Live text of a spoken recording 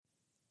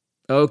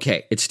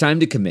Okay, it's time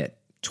to commit.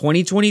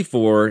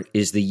 2024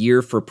 is the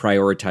year for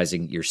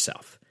prioritizing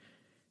yourself.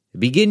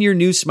 Begin your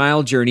new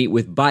smile journey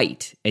with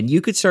Byte, and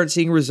you could start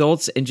seeing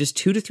results in just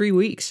 2 to 3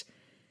 weeks.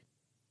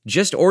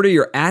 Just order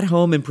your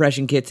at-home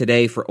impression kit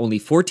today for only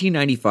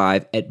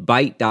 $14.95 at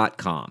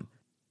Byte.com.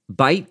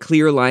 Byte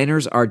clear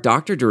liners are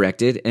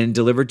doctor-directed and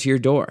delivered to your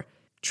door.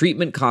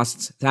 Treatment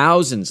costs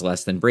thousands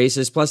less than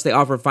braces, plus they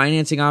offer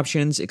financing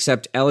options,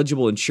 accept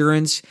eligible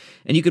insurance,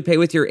 and you could pay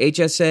with your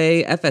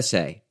HSA,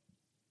 FSA.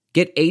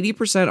 Get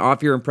 80%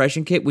 off your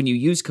impression kit when you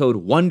use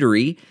code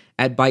WONDERY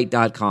at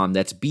Byte.com.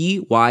 That's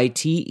BYTE.com.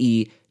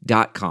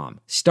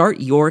 Start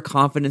your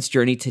confidence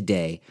journey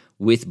today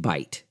with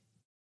Byte.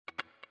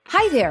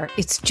 Hi there,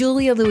 it's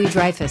Julia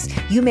Louis-Dreyfus.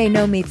 You may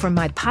know me from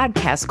my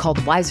podcast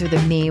called Wiser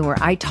Than Me, where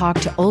I talk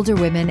to older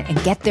women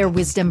and get their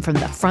wisdom from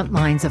the front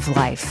lines of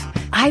life.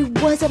 I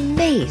was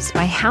amazed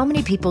by how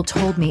many people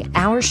told me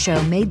our show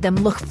made them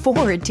look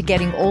forward to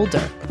getting older,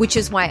 which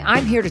is why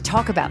I'm here to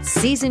talk about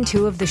season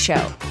 2 of the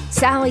show.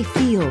 Sally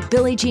Field,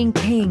 Billie Jean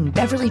King,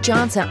 Beverly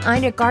Johnson,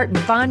 Ina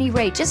Garten, Bonnie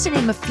Raitt, just to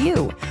name a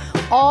few.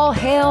 All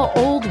hail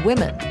old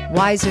women.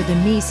 Wiser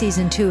Than Me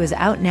season 2 is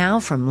out now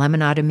from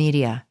Lemonada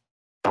Media.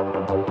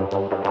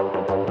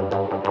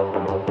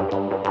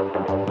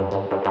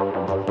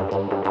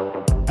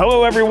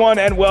 Hello, everyone,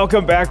 and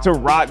welcome back to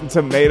Rotten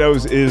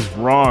Tomatoes is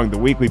Wrong, the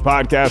weekly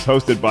podcast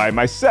hosted by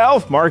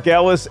myself, Mark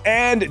Ellis,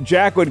 and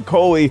Jacqueline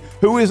Coley,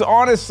 who is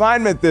on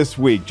assignment this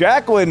week.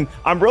 Jacqueline,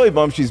 I'm really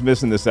bummed she's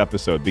missing this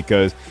episode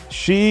because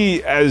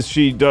she, as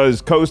she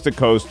does coast to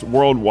coast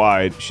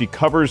worldwide, she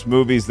covers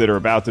movies that are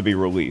about to be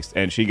released,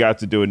 and she got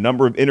to do a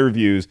number of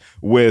interviews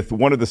with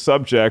one of the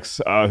subjects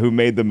who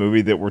made the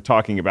movie that we're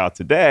talking about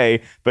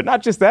today, but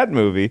not just that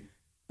movie.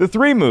 The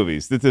 3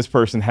 movies that this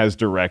person has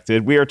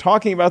directed. We are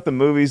talking about the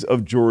movies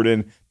of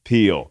Jordan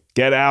Peele.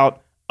 Get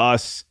Out,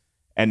 Us,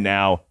 and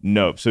now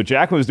Nope. So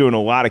Jacqueline was doing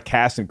a lot of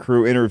cast and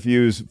crew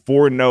interviews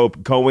for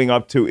Nope going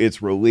up to its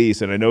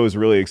release, and I know it was a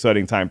really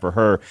exciting time for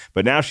her.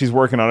 But now she's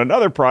working on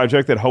another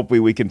project that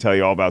hopefully we can tell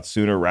you all about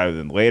sooner rather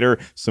than later.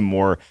 Some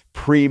more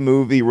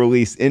pre-movie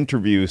release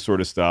interview sort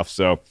of stuff.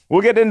 So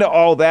we'll get into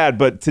all that.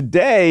 But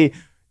today,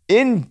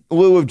 in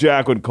lieu of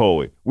Jacqueline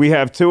Coley, we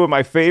have 2 of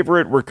my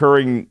favorite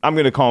recurring, I'm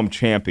going to call them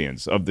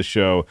champions of the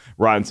show,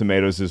 Rotten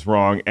Tomatoes is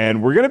Wrong.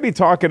 And we're going to be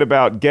talking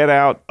about Get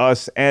Out,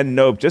 Us, and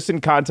Nope, just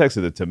in context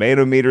of the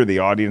tomato meter, the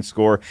audience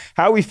score,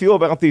 how we feel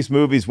about these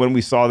movies when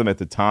we saw them at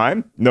the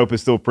time. Nope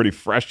is still pretty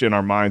fresh in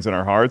our minds and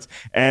our hearts,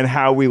 and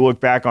how we look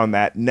back on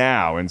that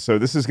now. And so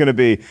this is going to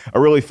be a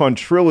really fun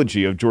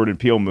trilogy of Jordan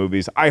Peele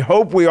movies. I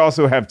hope we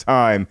also have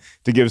time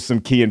to give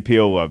some Key and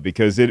Peele love,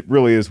 because it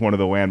really is one of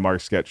the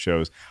landmark sketch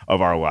shows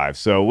of our lives.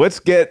 So let's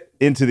get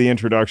into the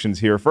introductions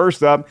here.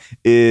 First up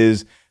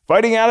is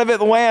fighting out of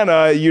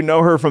Atlanta. You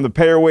know her from the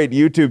Pairweight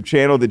YouTube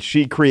channel that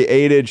she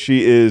created.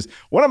 She is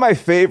one of my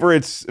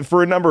favorites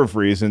for a number of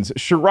reasons.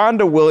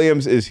 Sharonda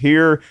Williams is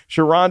here.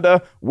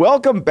 Sharonda,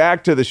 welcome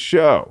back to the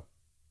show.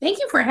 Thank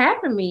you for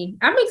having me.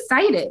 I'm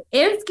excited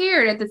and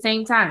scared at the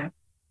same time.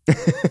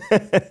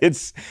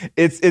 It's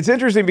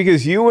interesting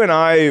because you and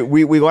I,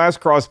 we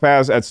last crossed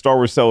paths at Star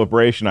Wars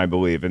Celebration, I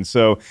believe. And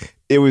so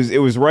it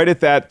was right at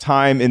that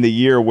time in the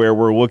year where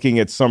we're looking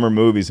at summer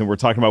movies and we're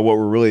talking about what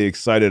we're really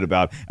excited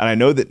about. And I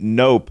know that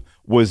Nope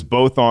was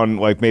both on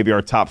like maybe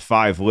our top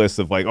 5 lists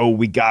of like, oh,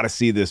 we got to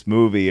see this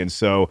movie. And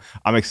so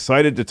I'm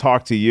excited to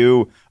talk to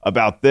you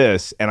about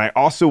this. And I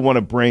also want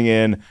to bring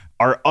in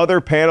our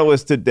other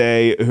panelist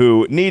today,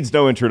 who needs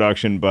no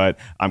introduction, but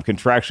I'm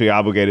contractually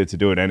obligated to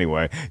do it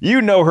anyway.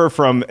 You know her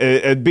from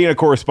being a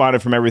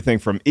correspondent from everything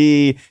from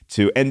E!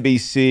 to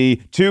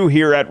NBC to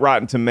here at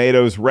Rotten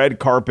Tomatoes, red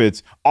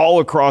carpets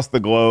all across the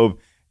globe.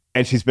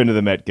 And she's been to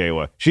the Met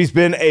Gala. She's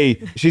been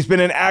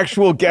an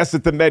actual guest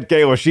at the Met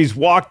Gala. She's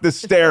walked the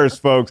stairs,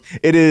 folks.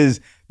 It is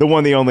the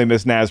one, the only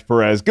Miss Naz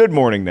Perez. Good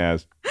morning,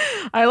 Naz.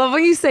 I love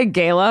when you say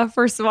gala,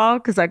 first of all,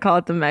 because I call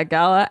it the Met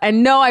Gala.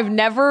 And no, I've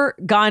never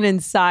gone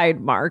inside,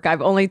 Mark.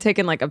 I've only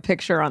taken like a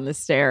picture on the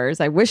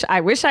stairs. I wish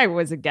I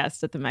was a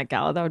guest at the Met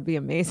Gala. That would be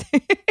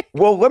amazing.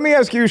 Well, let me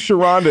ask you,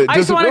 Sharonda. I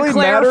just want to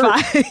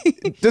clarify.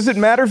 Does it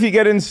matter if you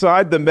get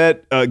inside the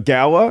Met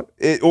Gala?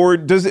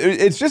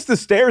 It's just the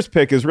stairs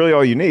pick is really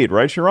all you need,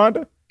 right,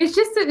 Sharonda? It's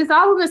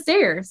all on the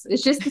stairs.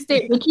 It's just the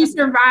stairs. Like, you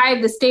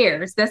survive the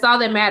stairs. That's all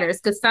that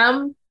matters. Because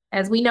some,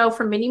 as we know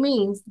from many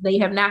memes, they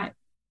have not.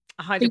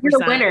 100%.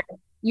 You're a winner.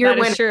 You're a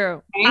winner. That is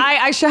true. Okay?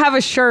 I should have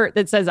a shirt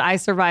that says "I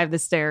survived the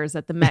stairs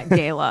at the Met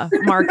Gala."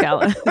 Mark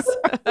Ellis.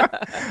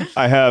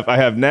 I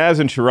have Naz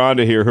and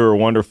Sharonda here, who are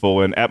wonderful,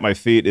 and at my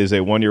feet is a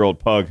 1-year-old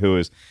pug who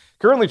is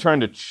currently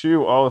trying to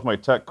chew all of my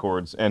tech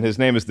cords, and his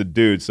name is the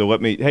Dude. So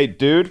hey,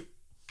 Dude,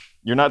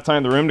 you're not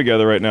tying the room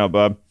together right now,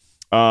 bub.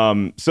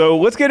 So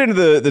let's get into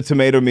the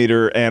tomato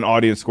meter and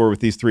audience score with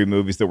these 3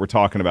 movies that we're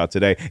talking about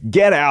today.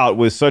 Get Out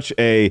was such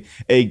a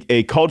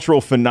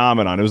cultural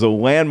phenomenon. It was a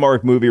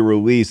landmark movie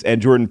release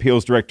and Jordan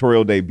Peele's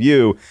directorial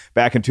debut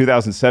back in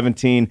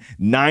 2017.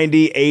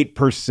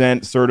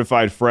 98%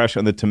 certified fresh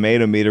on the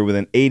tomato meter with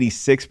an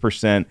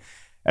 86%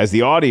 as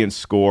the audience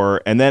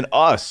score. And then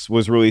Us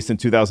was released in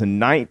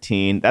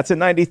 2019. That's a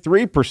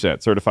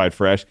 93% certified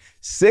fresh,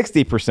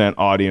 60%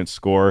 audience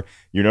score.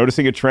 You're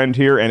noticing a trend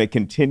here, and it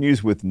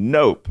continues with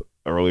Nope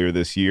earlier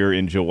this year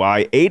in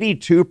July,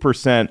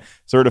 82%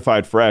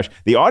 certified fresh.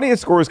 The audience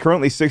score is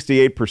currently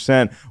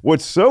 68%.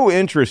 What's so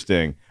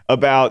interesting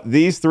about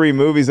these three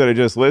movies that I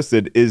just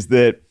listed is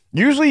that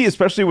usually,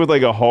 especially with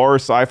like a horror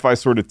sci-fi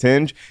sort of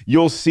tinge,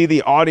 you'll see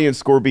the audience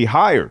score be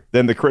higher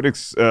than the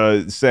critics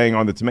saying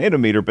on the tomato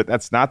meter, but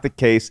that's not the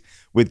case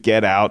with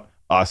Get Out,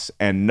 Us,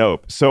 and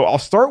Nope. So I'll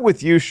start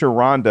with you,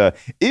 Sharonda.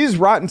 Is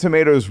Rotten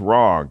Tomatoes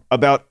wrong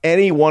about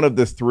any one of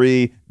the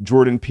three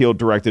Jordan Peele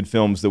directed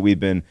films that we've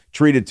been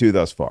treated to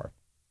thus far?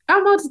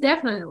 Oh, most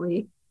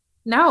definitely.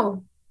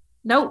 No.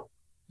 Nope.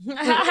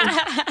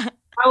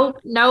 No.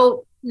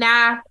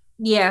 Nah.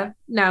 Yeah.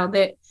 No.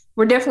 That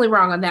we're definitely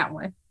wrong on that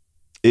one.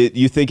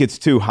 You think it's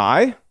too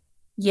high?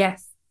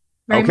 Yes.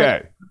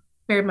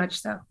 Very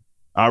much so.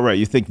 All right.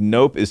 You think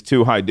Nope is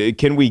too high.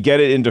 Can we get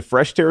it into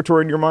fresh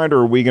territory in your mind, or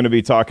are we going to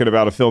be talking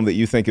about a film that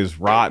you think is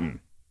rotten?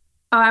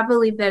 Oh, I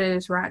believe that it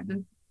is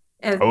rotten.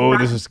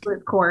 This is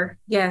core.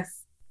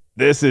 Yes.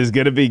 This is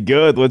going to be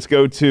good. Let's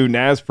go to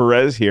Naz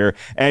Perez here.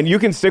 And you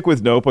can stick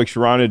with Nope like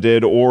Sharonda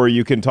did, or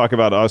you can talk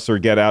about Us or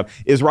Get Out.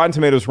 Is Rotten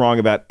Tomatoes wrong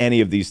about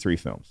any of these three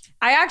films?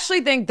 I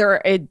actually think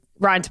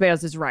Rotten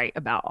Tomatoes is right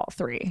about all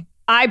three.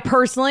 I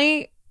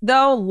personally,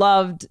 though,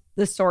 loved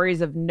the stories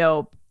of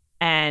Nope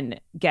and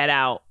Get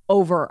Out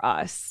over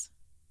Us.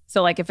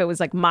 So like if it was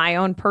like my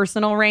own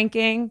personal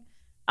ranking.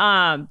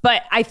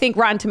 But I think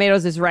Rotten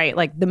Tomatoes is right.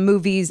 Like the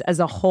movies as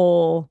a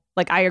whole,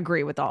 like I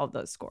agree with all of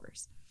those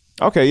scores.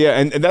 Okay, yeah,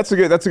 and that's a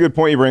good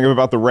point you bring up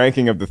about the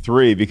ranking of the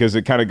three, because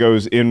it kind of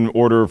goes in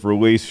order of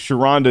release.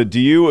 Sharonda, do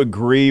you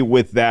agree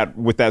with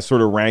that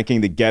sort of ranking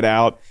that Get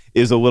Out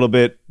is a little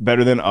bit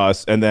better than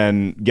Us, and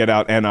then Get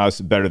Out and Us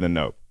better than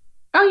Nope?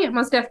 Oh yeah,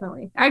 most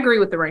definitely. I agree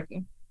with the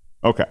ranking.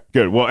 Okay,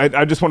 good. Well,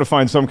 I just want to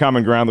find some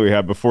common ground that we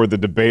have before the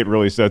debate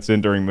really sets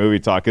in during movie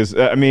talk.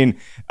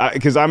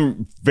 Because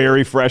I'm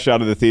very fresh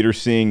out of the theater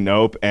seeing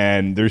Nope,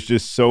 and there's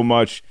just so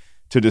much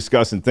to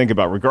discuss and think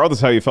about,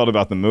 regardless how you felt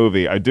about the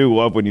movie. I do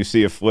love when you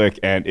see a flick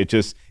and it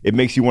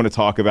makes you want to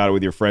talk about it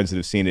with your friends that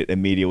have seen it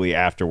immediately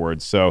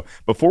afterwards. So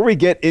before we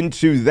get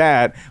into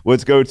that,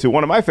 let's go to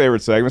one of my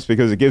favorite segments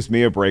because it gives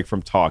me a break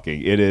from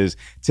talking. It is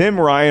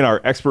Tim Ryan, our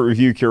expert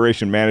review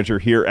curation manager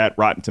here at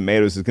Rotten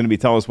Tomatoes, is going to be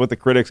telling us what the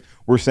critics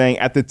were saying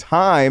at the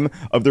time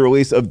of the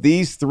release of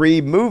these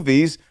three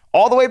movies,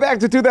 all the way back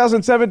to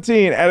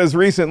 2017 and as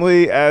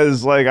recently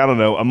as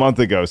a month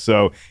ago.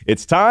 So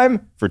it's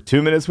time for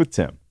 2 Minutes with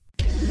Tim.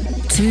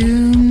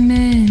 2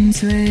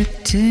 Minutes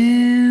with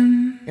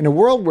Tim. In a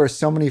world where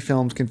so many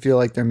films can feel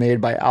like they're made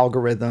by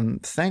algorithm,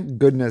 thank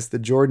goodness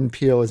that Jordan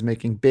Peele is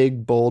making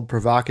big, bold,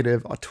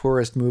 provocative,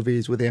 auteurist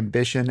movies with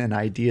ambition and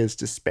ideas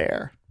to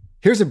spare.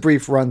 Here's a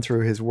brief run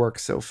through his work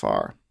so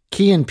far.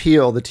 Key and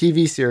Peele, the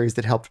TV series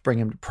that helped bring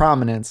him to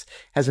prominence,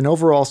 has an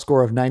overall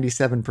score of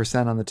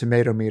 97% on the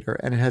tomato meter,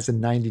 and it has a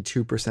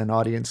 92%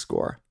 audience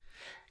score.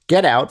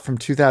 Get Out from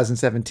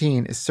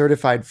 2017 is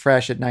certified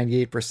fresh at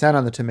 98%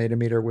 on the tomato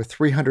meter with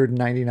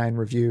 399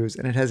 reviews,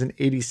 and it has an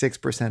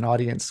 86%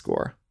 audience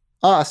score.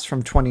 Us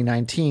from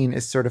 2019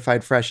 is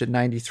certified fresh at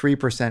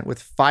 93%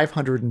 with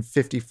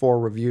 554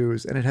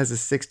 reviews, and it has a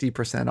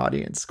 60%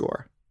 audience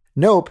score.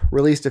 Nope,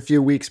 released a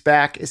few weeks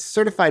back, is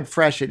certified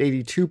fresh at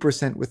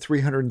 82% with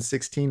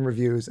 316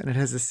 reviews, and it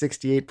has a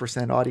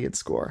 68% audience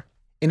score.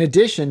 In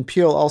addition,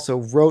 Peele also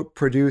wrote,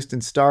 produced,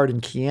 and starred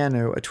in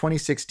Keanu, a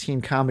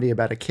 2016 comedy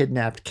about a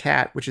kidnapped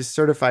cat, which is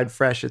certified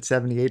fresh at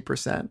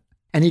 78%.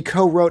 And he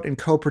co-wrote and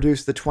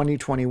co-produced the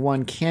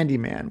 2021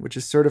 Candyman, which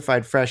is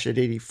certified fresh at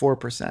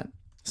 84%.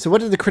 So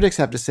what did the critics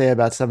have to say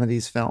about some of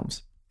these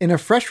films? In a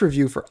fresh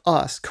review for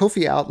Us,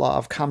 Kofi Outlaw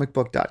of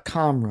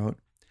comicbook.com wrote,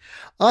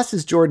 Us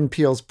is Jordan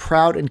Peele's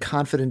proud and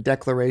confident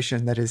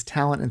declaration that his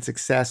talent and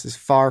success is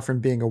far from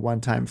being a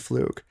one-time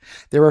fluke.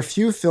 There are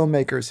few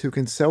filmmakers who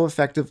can so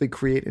effectively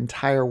create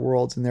entire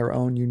worlds in their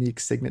own unique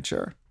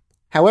signature.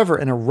 However,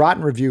 in a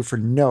rotten review for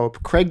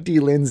Nope, Craig D.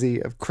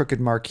 Lindsay of Crooked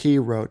Marquee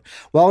wrote,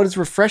 while it is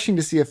refreshing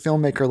to see a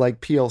filmmaker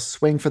like Peele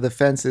swing for the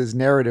fences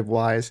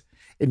narrative-wise,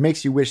 it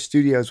makes you wish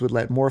studios would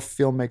let more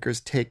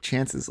filmmakers take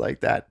chances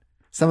like that.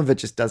 Some of it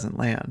just doesn't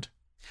land.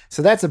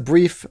 So that's a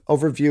brief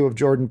overview of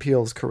Jordan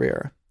Peele's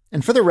career.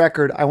 And for the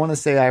record, I want to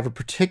say I have a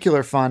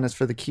particular fondness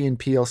for the Key and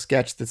Peele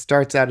sketch that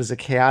starts out as a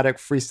chaotic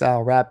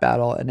freestyle rap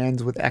battle and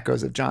ends with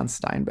echoes of John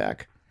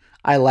Steinbeck.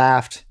 I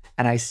laughed,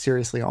 and I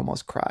seriously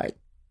almost cried.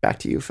 Back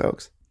to you,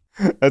 folks.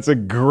 That's a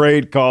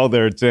great call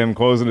there, Tim,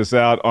 closing us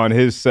out on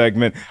his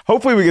segment.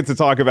 Hopefully we get to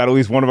talk about at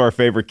least one of our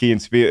favorite Key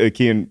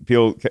and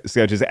Peele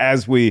sketches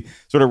as we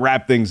sort of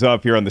wrap things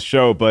up here on the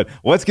show. But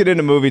let's get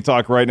into movie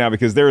talk right now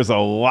because there is a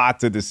lot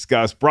to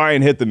discuss.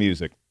 Brian, hit the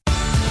music.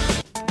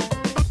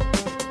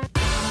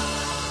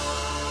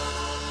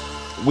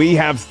 We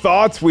have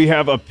thoughts, we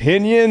have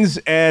opinions,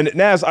 and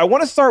Naz, I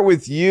want to start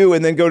with you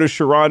and then go to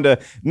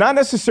Sharonda, not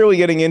necessarily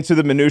getting into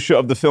the minutia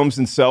of the films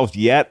themselves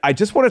yet. I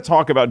just want to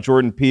talk about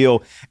Jordan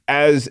Peele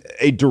as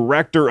a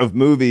director of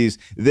movies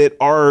that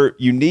are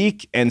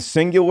unique and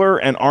singular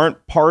and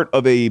aren't part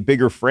of a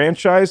bigger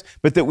franchise,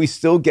 but that we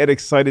still get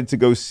excited to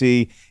go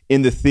see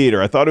in the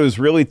theater. I thought it was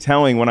really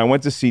telling when I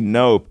went to see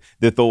Nope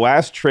that the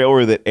last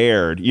trailer that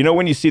aired, you know,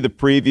 when you see the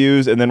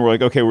previews and then we're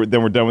like, okay, we're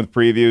done with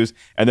previews,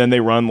 and then they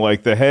run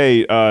like the,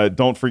 hey,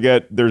 don't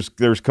forget there's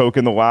Coke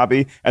in the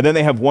lobby, and then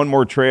they have one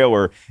more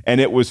trailer, and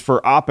it was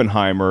for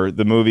Oppenheimer,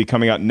 the movie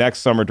coming out next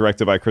summer,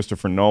 directed by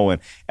Christopher Nolan.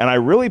 And I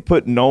really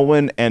put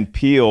Nolan and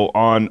Peele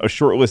on a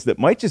short list that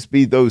might just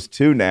be those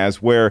two,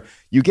 Naz, where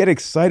you get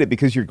excited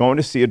because you're going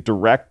to see a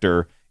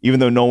director. Even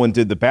though Nolan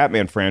did the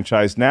Batman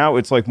franchise, now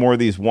it's like more of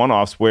these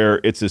one-offs where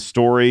it's a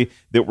story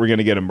that we're going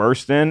to get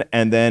immersed in,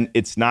 and then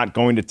it's not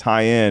going to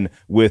tie in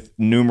with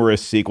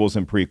numerous sequels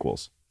and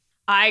prequels.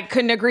 I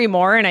couldn't agree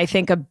more. And I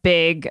think a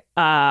big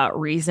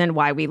reason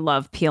why we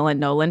love Peele and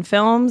Nolan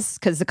films,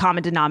 because the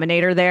common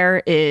denominator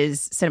there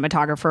is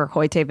cinematographer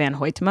Hoyte van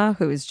Hoytema,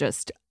 who is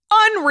just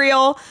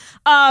unreal.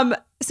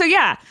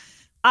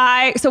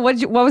 So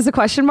what was the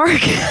question, Mark?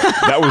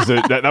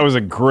 that was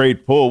a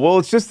great pull. Well,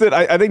 it's just that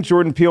I think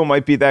Jordan Peele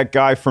might be that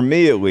guy for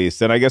me, at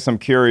least. And I guess I'm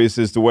curious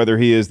as to whether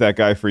he is that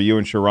guy for you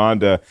and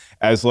Sharonda,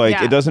 as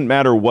It doesn't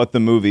matter what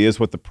the movie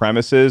is, what the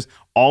premise is.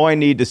 All I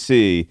need to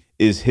see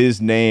is his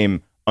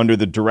name under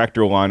the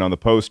director line on the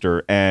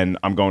poster, and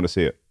I'm going to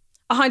see it.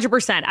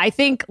 100%. I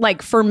think,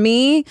 for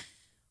me,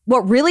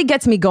 what really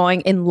gets me going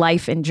in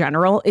life in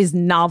general is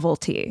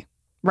novelty.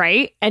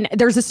 Right? And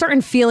there's a certain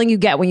feeling you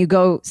get when you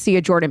go see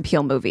a Jordan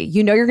Peele movie.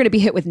 You know you're going to be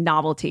hit with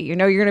novelty. You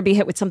know you're going to be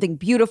hit with something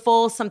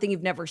beautiful, something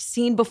you've never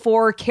seen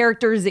before,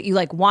 characters that you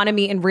want to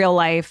meet in real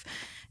life.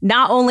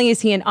 Not only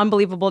is he an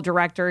unbelievable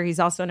director, he's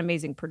also an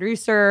amazing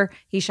producer.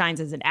 He shines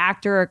as an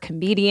actor, a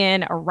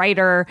comedian, a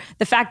writer.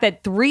 The fact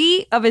that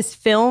 3 of his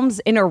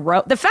films in a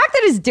row, the fact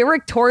that his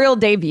directorial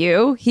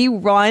debut, he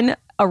won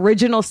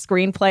original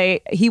screenplay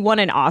he won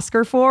an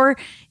Oscar for,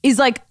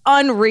 is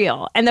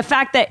unreal. And the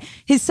fact that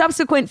his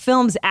subsequent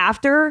films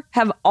after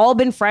have all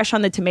been fresh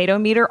on the tomato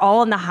meter,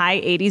 all in the high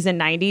 80s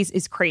and 90s,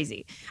 is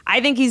crazy.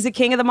 I think he's the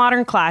king of the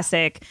modern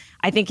classic.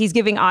 I think he's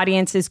giving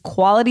audiences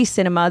quality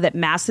cinema that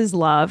masses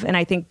love. And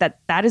I think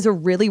that is a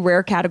really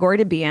rare category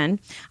to be in.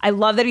 I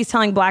love that he's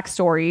telling Black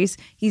stories.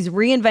 He's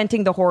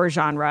reinventing the horror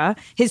genre.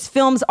 His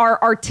films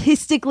are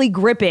artistically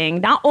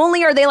gripping. Not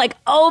only are they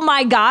oh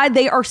my God,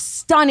 they are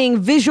stunning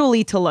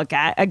visually to look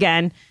at.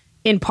 Again,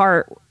 in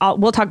part,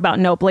 we'll talk about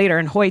Nope later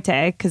and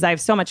Hoyte, because I have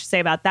so much to say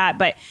about that.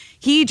 But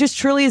he just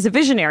truly is a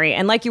visionary.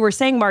 And like you were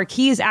saying, Mark,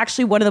 he is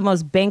actually one of the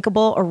most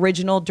bankable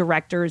original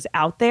directors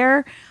out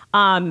there.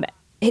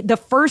 The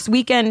first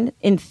weekend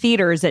in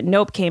theaters that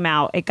Nope came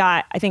out, it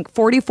got, I think,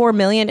 $44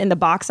 million in the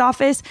box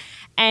office.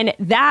 And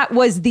that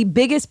was the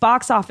biggest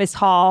box office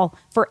haul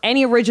for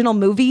any original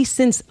movie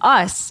since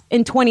Us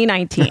in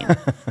 2019.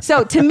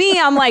 So to me,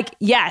 I'm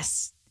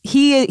yes.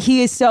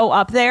 He is so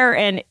up there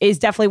and is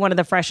definitely one of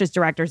the freshest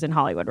directors in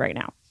Hollywood right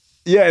now.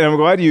 Yeah, and I'm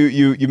glad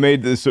you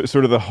made this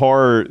sort of the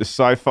horror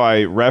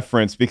sci-fi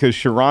reference, because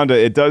Sharonda,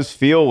 it does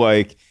feel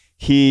like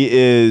he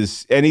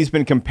is, and he's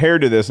been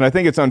compared to this, and I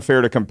think it's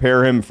unfair to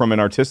compare him from an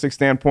artistic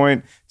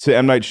standpoint to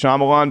M. Night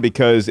Shyamalan,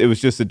 because it was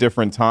just a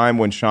different time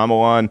when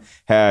Shyamalan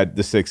had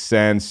The Sixth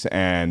Sense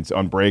and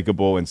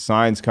Unbreakable and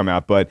Signs come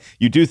out. But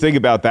you do think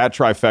about that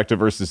trifecta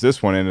versus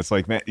this one, and it's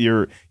man,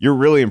 you're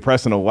really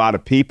impressing a lot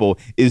of people.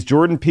 Is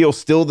Jordan Peele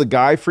still the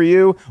guy for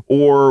you,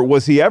 or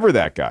was he ever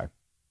that guy?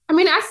 I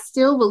mean, I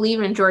still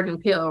believe in Jordan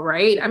Peele,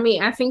 right? I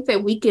mean, I think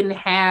that we can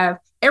have,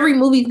 every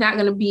movie's not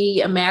going to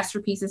be a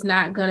masterpiece. It's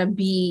not going to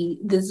be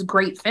this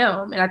great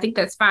film. And I think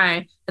that's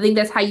fine. I think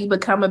that's how you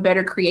become a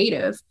better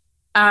creative.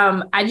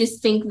 I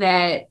just think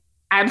that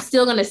I'm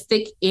still going to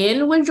stick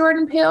in with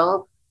Jordan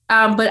Peele.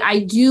 But I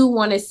do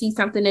want to see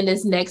something in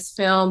this next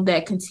film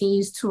that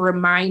continues to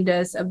remind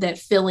us of that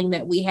feeling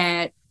that we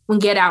had when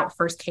Get Out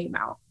first came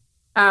out.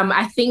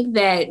 I think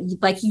that,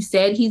 like you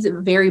said, he's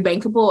very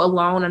bankable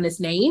alone on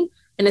his name.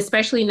 And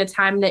especially in a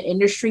time in the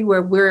industry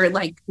where we're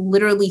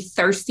literally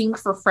thirsting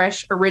for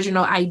fresh,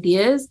 original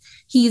ideas,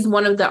 he's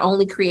one of the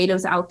only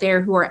creatives out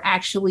there who are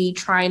actually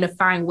trying to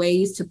find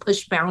ways to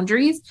push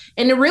boundaries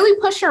and to really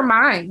push our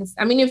minds.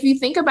 I mean, if you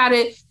think about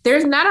it,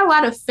 there's not a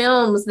lot of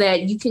films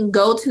that you can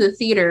go to the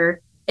theater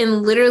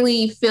and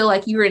literally feel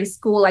like you're in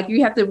school,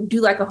 you have to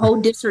do a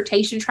whole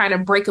dissertation trying to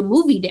break a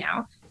movie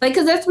down.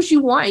 Because that's what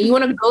you want. You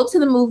want to go to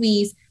the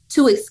movies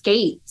to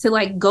escape,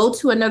 to go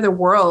to another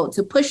world,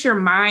 to push your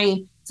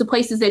mind to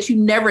places that you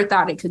never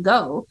thought it could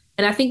go.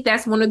 And I think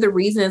that's one of the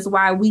reasons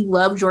why we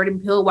love Jordan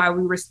Peele, why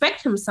we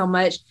respect him so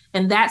much.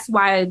 And that's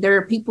why there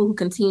are people who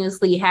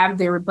continuously have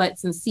their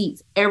butts in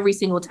seats every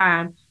single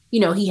time,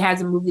 he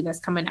has a movie that's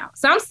coming out.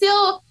 So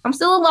I'm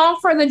still along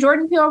for the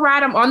Jordan Peele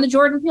ride. I'm on the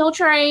Jordan Peele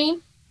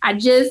train. I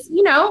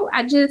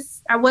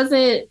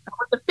wasn't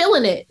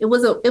feeling it. It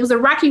was a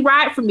rocky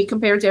ride for me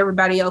compared to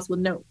everybody else with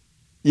Nope.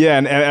 Yeah,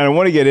 and I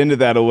want to get into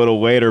that a little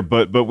later,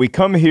 but we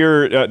come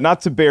here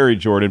not to bury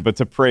Jordan, but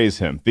to praise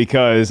him,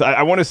 because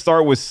I want to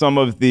start with some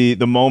of the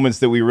moments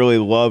that we really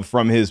love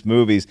from his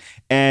movies.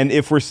 And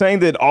if we're saying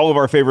that all of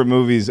our favorite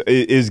movies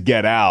is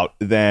Get Out,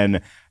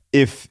 then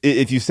if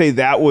you say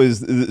that was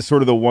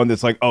sort of the one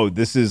that's like, oh,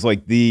 this is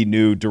like the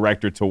new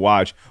director to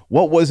watch,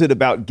 what was it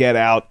about Get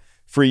Out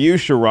for you,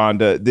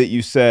 Sharonda, that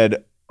you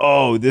said,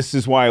 oh, this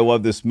is why I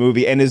love this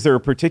movie? And is there a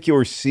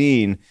particular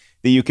scene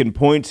that you can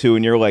point to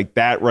and you're like,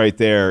 that right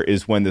there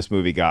is when this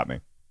movie got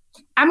me?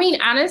 I mean,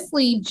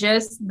 honestly,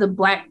 just the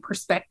Black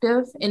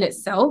perspective in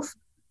itself.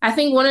 I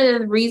think one of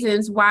the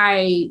reasons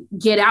why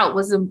Get Out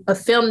was a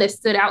film that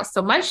stood out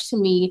so much to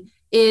me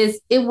is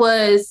it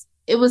was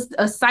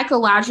a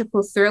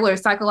psychological thriller,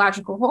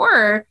 psychological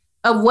horror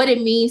of what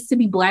it means to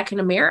be Black in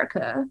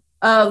America,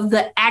 of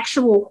the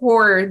actual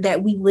horror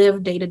that we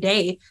live day to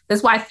day.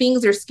 That's why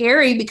things are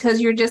scary, because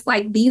you're just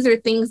like, these are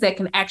things that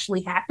can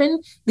actually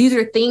happen. These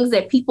are things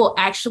that people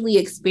actually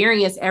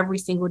experience every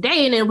single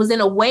day. And it was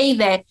in a way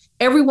that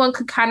everyone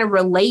could kind of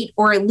relate,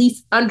 or at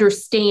least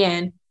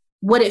understand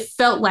what it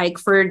felt like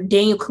for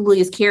Daniel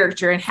Kaluuya's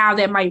character and how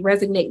that might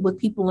resonate with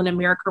people in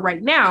America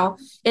right now.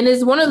 And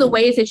it's one of the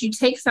ways that you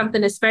take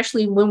something,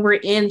 especially when we're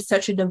in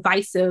such a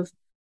divisive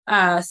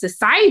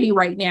society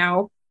right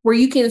now, where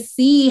you can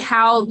see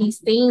how these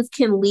things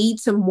can lead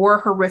to more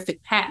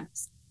horrific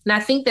paths. And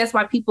I think that's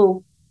why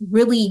people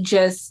really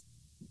just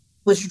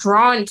was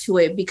drawn to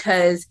it,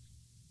 because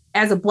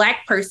as a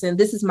Black person,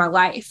 this is my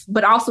life.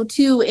 But also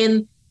too,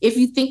 and if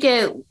you think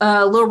at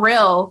Lil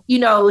Rel,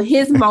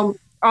 his moment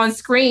on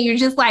screen, you're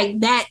just like,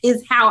 that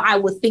is how I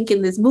would think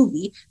in this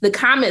movie. The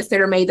comments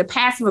that are made, the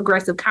passive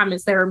aggressive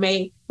comments that are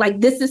made,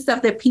 like, this is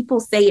stuff that people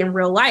say in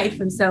real life.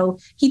 And so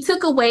he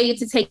took a way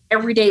to take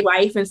everyday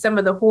life and some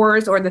of the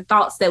horrors or the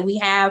thoughts that we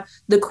have,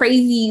 the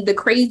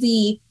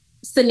crazy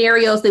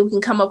scenarios that we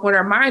can come up with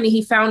our mind. And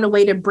he found a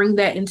way to bring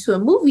that into a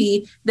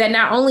movie that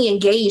not only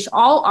engaged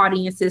all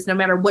audiences, no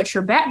matter what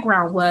your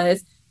background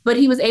was, but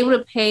he was able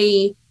to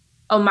pay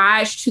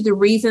homage to the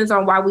reasons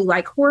on why we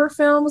like horror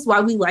films, why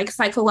we like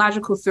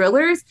psychological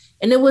thrillers.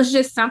 And it was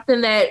just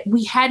something that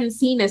we hadn't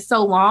seen in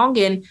so long.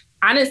 And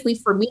honestly,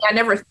 for me, I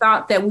never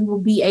thought that we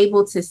would be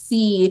able to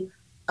see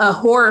a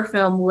horror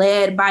film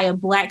led by a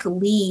Black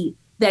lead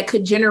that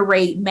could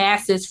generate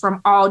masses from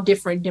all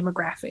different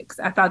demographics.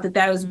 I thought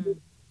that was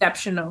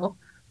exceptional.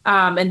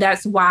 And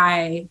that's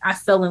why I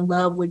fell in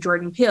love with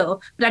Jordan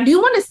Peele. But I do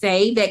want to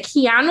say that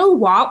Keanu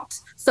walked,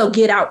 so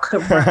Get Out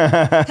could run.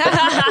 That's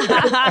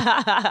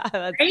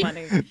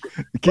funny.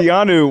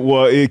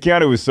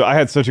 Keanu was I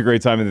had such a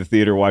great time in the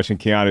theater watching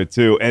Keanu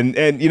too. And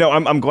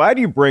I'm glad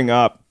you bring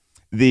up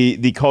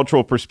the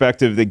cultural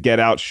perspective that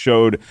Get Out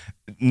showed,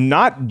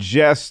 not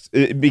just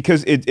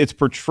because it's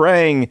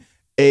portraying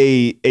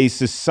a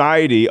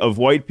society of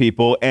white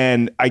people.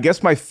 And I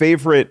guess my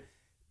favorite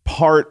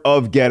part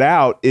of Get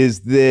Out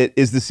is the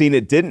scene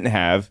it didn't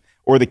have,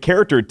 or the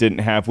character it didn't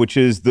have, which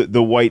is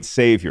the white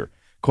savior,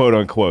 quote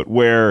unquote,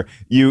 where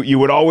you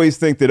would always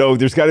think that, oh,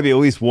 there's got to be at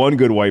least one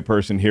good white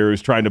person here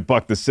who's trying to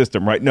buck the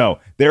system, right? No,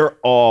 they're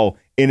all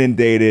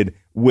inundated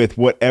with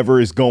whatever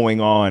is going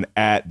on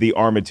at the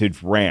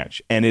Armitage Ranch,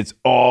 and it's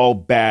all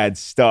bad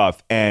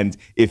stuff. And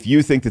if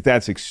you think that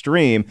that's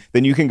extreme,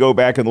 then you can go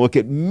back and look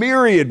at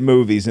myriad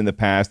movies in the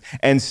past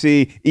and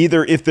see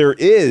either if there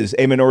is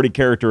a minority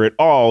character at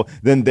all,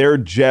 then they're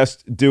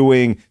just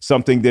doing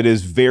something that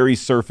is very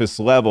surface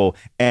level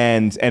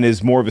and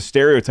is more of a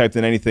stereotype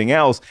than anything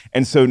else.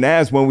 And so,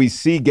 Naz, when we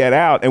see Get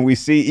Out and we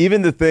see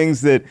even the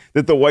things that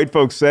the white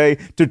folks say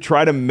to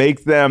try to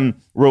make them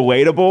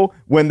relatable,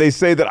 when they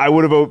say that I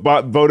would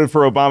have voted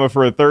for Obama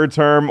for a third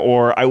term,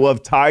 or I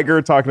love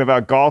Tiger, talking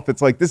about golf,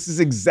 it's like, this is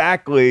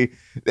exactly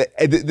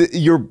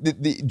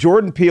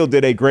Jordan Peele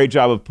did a great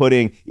job of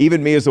putting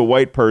even me as a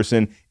white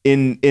person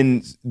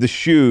in the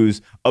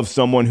shoes of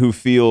someone who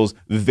feels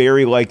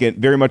very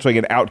much like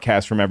an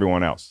outcast from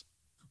everyone else.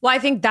 Well, I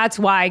think that's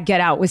why Get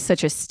Out was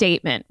such a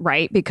statement,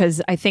 right?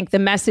 Because I think the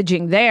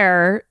messaging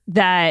there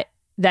that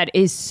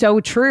is so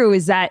true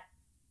is that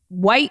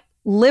white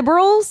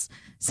liberals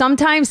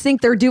sometimes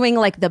think they're doing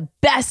like the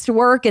best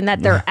work and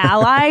that they're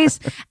allies.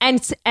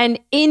 And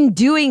in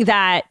doing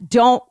that,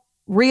 don't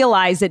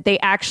realize that they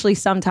actually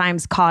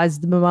sometimes cause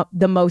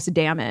the most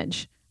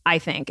damage, I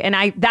think.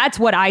 And that's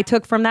what I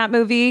took from that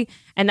movie.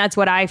 And that's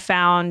what I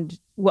found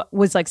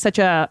was like such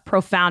a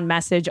profound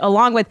message,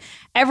 along with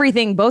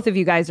everything both of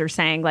you guys are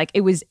saying. Like,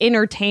 it was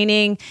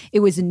entertaining.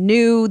 It was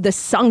new, the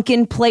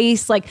sunken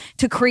place, like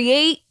to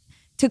create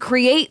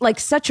like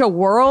such a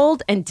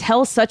world and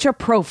tell such a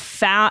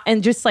profound,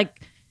 and just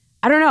like,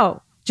 I don't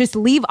know, just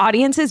leave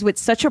audiences with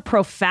such a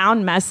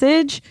profound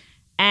message.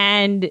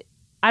 And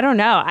I don't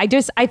know.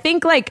 I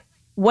think like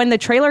when the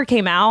trailer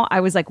came out, I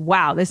was like,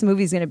 wow, this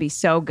movie's going to be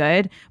so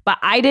good. But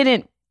I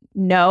didn't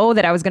know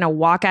that I was going to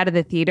walk out of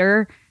the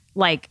theater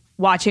like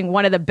watching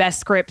one of the best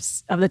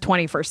scripts of the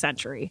 21st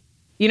century.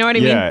 You know what I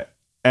mean? Yeah.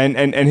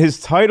 And his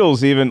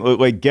titles, even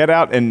like Get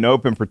Out and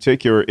Nope in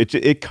particular,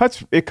 it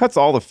cuts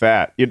all the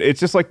fat. It's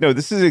just like, no,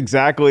 this is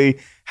exactly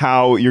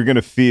how you're going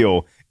to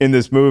feel in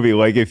this movie.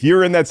 Like if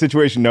you're in that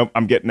situation, nope,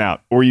 I'm getting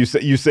out. Or you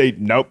say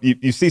nope.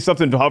 You see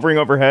something hovering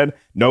overhead,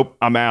 nope,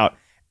 I'm out.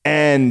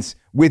 And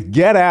with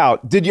Get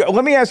Out,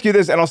 let me ask you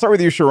this, and I'll start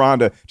with you,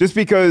 Sharonda, just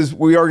because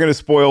we are going to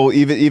spoil,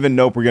 even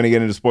nope, we're going to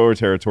get into spoiler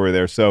territory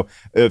there, so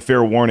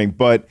fair warning.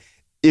 But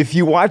if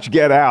you watch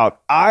Get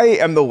Out, I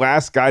am the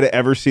last guy to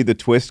ever see the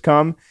twist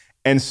come,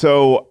 and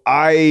so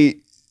I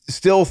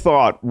still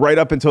thought right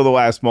up until the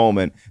last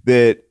moment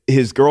that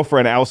his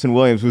girlfriend, Allison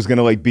Williams, was going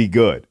to be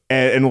good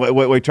and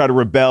try to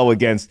rebel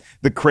against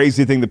the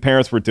crazy thing the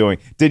parents were doing.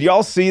 Did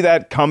y'all see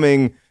that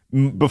coming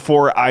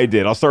before I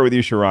did? I'll start with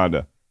you,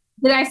 Sharonda.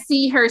 Did I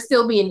see her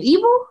still being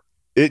evil?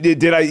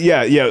 Did I?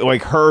 Yeah.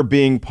 Like her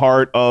being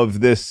part of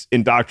this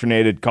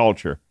indoctrinated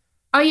culture.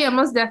 Oh yeah,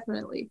 most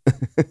definitely.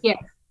 Yeah.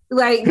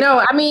 No,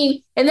 I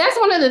mean, and that's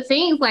one of the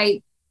things,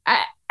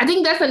 I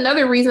think that's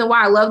another reason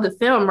why I love the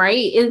film,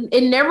 right?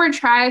 It never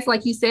tries,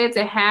 like you said,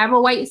 to have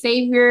a white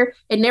savior.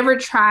 It never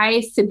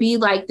tries to be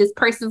like, this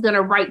person's going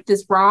to right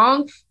this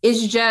wrong.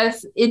 It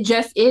just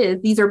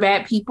is. These are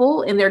bad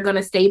people and they're going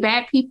to stay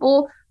bad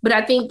people.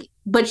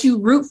 But you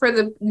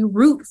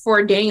root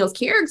for Daniel's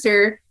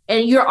character,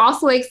 and you're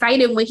also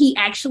excited when he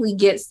actually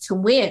gets to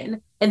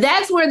win. And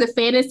that's where the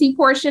fantasy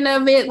portion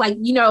of it,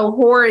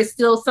 horror is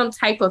still some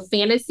type of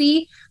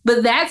fantasy,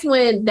 but that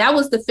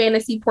was the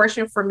fantasy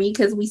portion for me,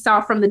 because we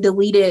saw from the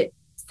deleted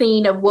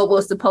scene of what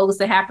was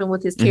supposed to happen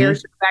with his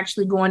character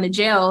actually going to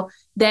jail,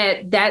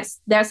 that's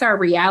our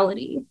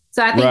reality.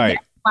 So I think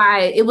that's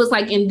why it was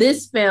in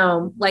this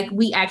film,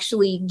 we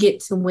actually get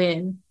to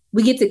win.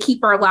 We get to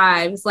keep our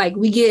lives.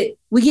 We get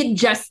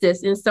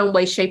justice in some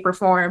way, shape, or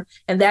form.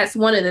 And that's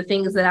one of the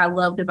things that I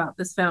loved about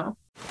this film.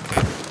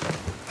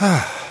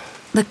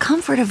 The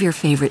comfort of your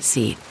favorite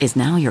seat is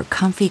now your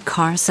comfy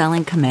car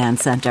selling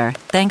command center,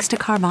 thanks to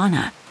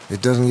Carvana.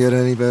 It doesn't get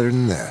any better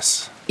than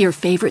this. Your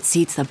favorite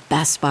seat's the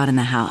best spot in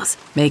the house.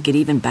 Make it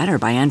even better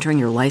by entering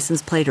your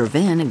license plate or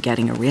VIN and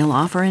getting a real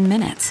offer in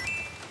minutes.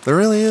 There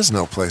really is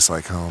no place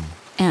like home.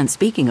 And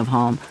speaking of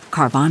home,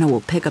 Carvana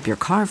will pick up your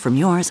car from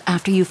yours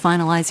after you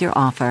finalize your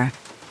offer.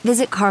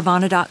 Visit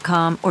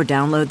Carvana.com or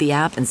download the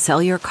app and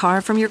sell your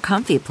car from your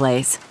comfy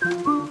place.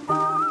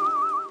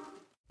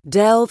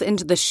 Delve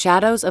into the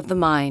shadows of the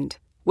mind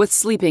with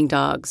Sleeping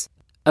Dogs,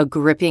 a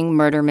gripping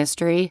murder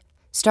mystery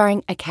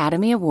starring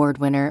Academy Award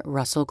winner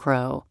Russell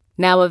Crowe.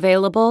 Now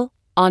available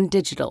on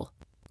digital.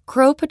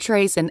 Crowe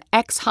portrays an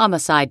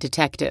ex-homicide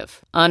detective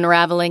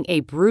unraveling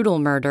a brutal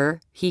murder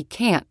he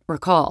can't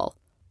recall.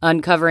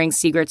 Uncovering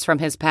secrets from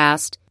his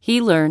past, he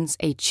learns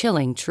a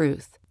chilling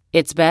truth.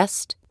 It's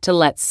best to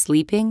let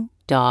sleeping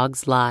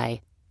dogs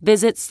lie.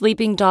 Visit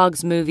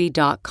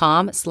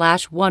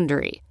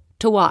sleepingdogsmovie.com/Wondery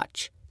to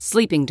watch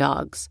Sleeping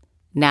Dogs,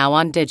 now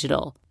on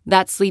digital.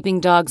 That's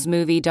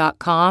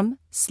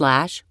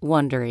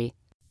sleepingdogsmovie.com/Wondery.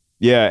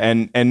 Yeah,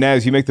 and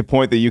Naz, you make the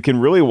point that you can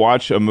really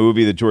watch a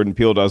movie that Jordan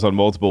Peele does on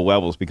multiple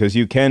levels, because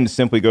you can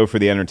simply go for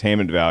the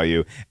entertainment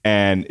value,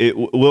 and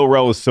Lil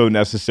Rel is so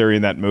necessary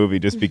in that movie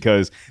just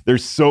because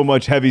there's so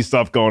much heavy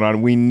stuff going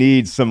on. We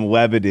need some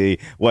levity.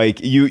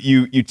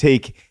 You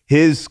take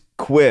his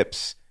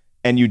quips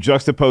and you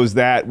juxtapose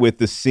that with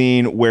the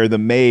scene where the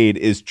maid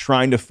is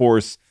trying to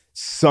force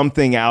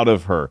something out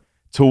of her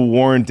to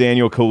warn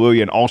Daniel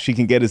Kaluuya, and all she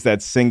can get is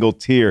that single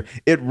tear.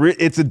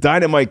 It's a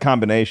dynamite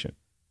combination.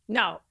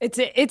 No,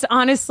 it's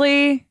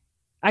honestly,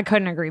 I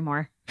couldn't agree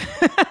more.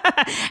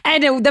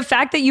 And the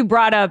fact that you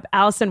brought up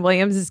Allison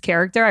Williams'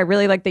 character, I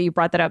really like that you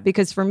brought that up,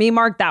 because for me,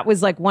 Mark, that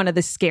was one of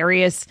the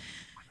scariest.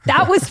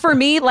 That was for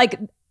me,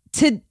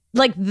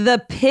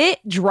 the pit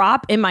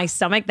drop in my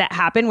stomach that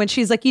happened when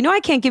she's like,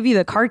 I can't give you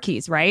the car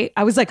keys, right?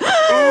 I was like,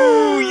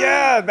 oh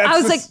yeah.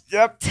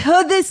 Yep.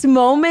 To this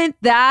moment,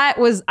 I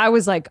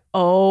was like,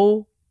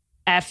 oh,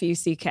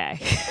 F-U-C-K.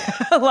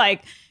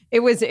 it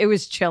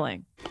was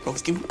chilling.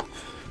 Rose, give me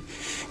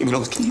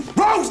those keys.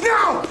 Rose,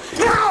 now!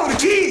 Now, the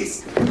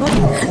keys!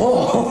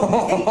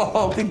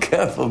 Oh, be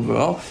careful,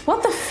 bro.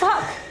 What the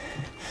fuck?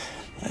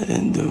 I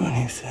didn't do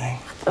anything.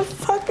 What the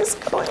fuck is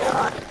going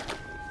on?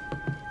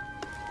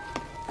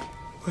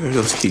 Where are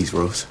those keys,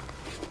 Rose?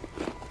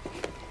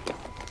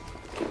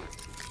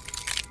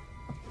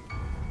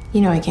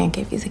 I can't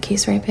give you the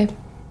keys, right, babe?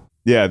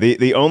 Yeah,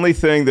 the only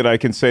thing that I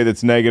can say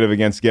that's negative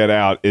against Get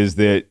Out is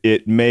that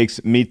it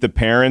makes Meet the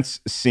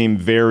Parents seem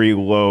very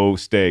low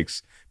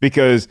stakes.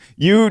 Because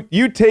you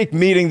take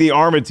Meeting the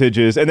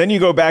Armitages and then you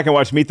go back and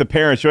watch Meet the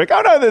Parents. You're like,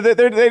 oh no,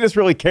 they just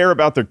really care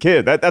about their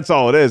kid. That's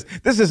all it is.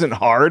 This isn't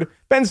hard.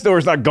 Ben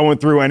Stiller's not going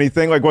through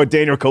anything like what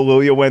Daniel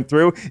Kaluuya went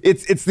through.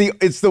 It's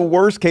the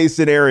worst case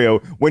scenario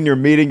when you're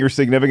meeting your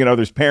significant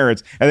other's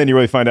parents and then you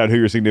really find out who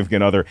your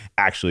significant other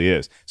actually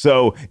is.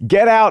 So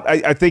Get Out,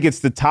 I think it's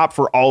the top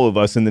for all of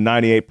us in the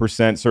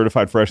 98%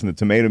 certified fresh, and the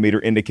tomato meter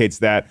indicates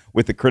that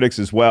with the critics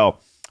as well.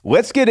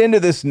 Let's get into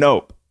this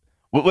Nope.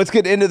 Let's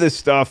get into this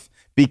stuff.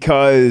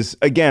 Because,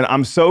 again,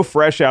 I'm so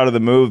fresh out of the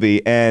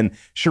movie. And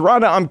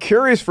Sharonda, I'm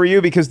curious for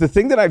you, because the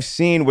thing that I've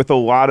seen with a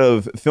lot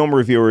of film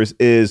reviewers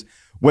is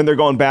when they're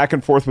going back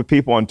and forth with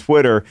people on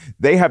Twitter,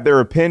 they have their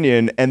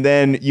opinion. And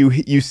then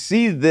you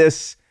see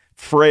this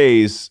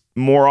phrase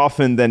more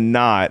often than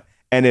not,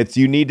 and it's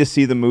you need to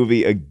see the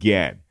movie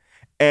again.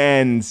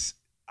 And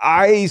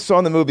I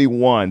saw the movie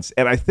once,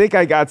 and I think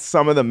I got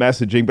some of the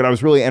messaging, but I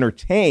was really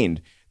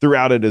entertained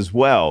throughout it as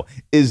well.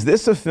 Is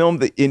this a film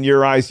that, in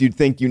your eyes, you'd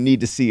think you need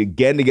to see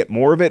again to get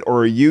more of it,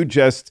 or are you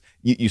just,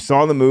 you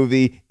saw the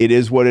movie, it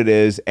is what it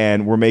is,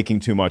 and we're making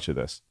too much of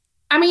this?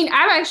 I mean,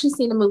 I've actually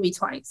seen the movie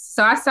twice.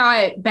 So I saw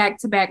it back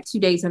to back 2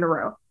 days in a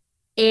row.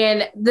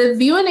 And the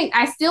viewing,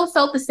 I still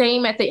felt the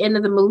same at the end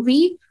of the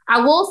movie.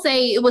 I will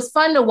say it was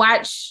fun to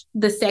watch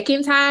the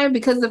second time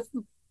because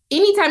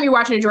anytime you're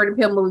watching a Jordan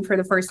Peele movie for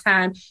the first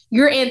time,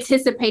 you're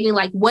anticipating,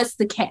 like, what's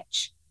the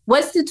catch?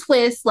 What's the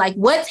twist? Like,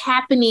 what's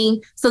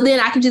happening? So then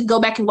I can just go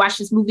back and watch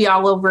this movie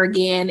all over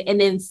again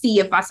and then see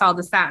if I saw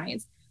the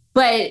signs.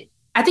 But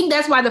I think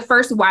that's why the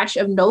first watch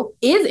of Nope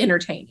is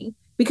entertaining,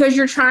 because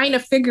you're trying to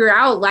figure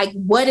out, like,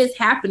 what is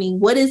happening?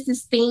 What is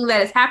this thing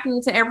that is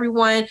happening to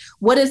everyone?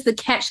 What is the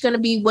catch going to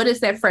be? What is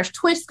that fresh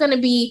twist going to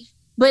be?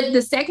 But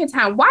the second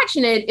time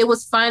watching it, it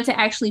was fun to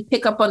actually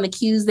pick up on the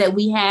cues that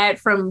we had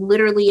from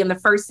literally in the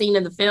first scene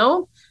of the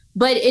film.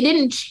 But it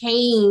didn't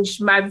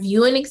change my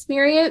viewing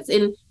experience.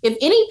 And if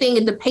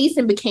anything, the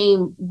pacing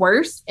became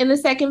worse in the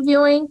second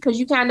viewing because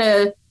you kind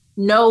of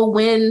know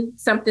when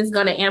something's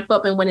going to amp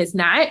up and when it's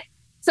not.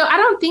 So I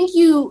don't think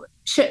you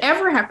should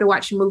ever have to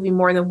watch a movie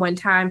more than one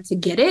time to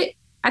get it.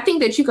 I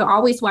think that you can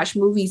always watch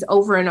movies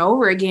over and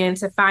over again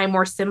to find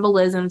more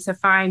symbolism, to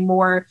find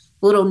more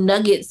little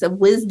nuggets of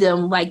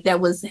wisdom, like that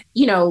was,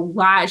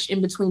 lodged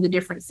in between the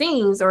different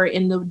scenes or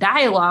in the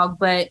dialogue.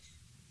 But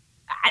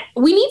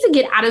we need to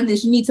get out of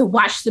this. You need to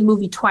watch the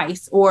movie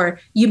twice, or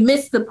you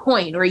missed the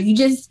point, or you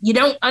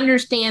don't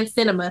understand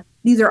cinema.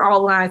 These are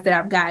all lines that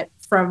I've got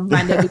from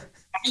my negative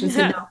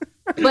reactions.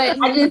 But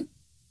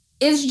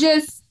it's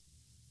just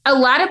a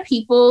lot of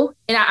people,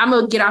 and I'm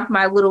going to get off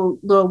my little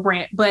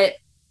rant, but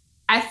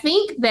I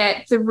think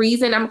that the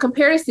reason I'm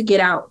comparing this to Get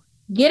Out.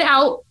 Get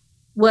Out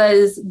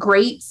was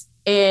great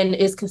and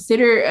is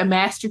considered a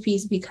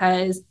masterpiece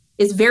because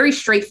it's very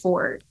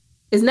straightforward.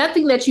 It's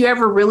nothing that you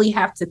ever really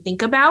have to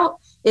think about.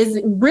 It's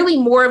really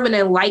more of an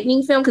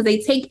enlightening film because they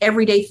take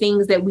everyday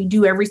things that we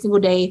do every single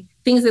day,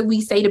 things that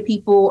we say to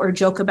people or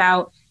joke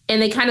about,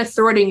 and they kind of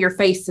throw it in your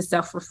face to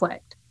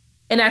self-reflect.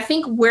 And I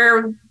think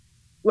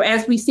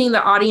as we've seen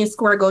the audience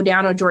score go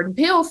down on Jordan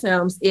Peele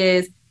films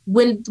is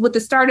with the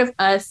start of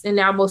Us and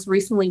now most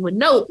recently with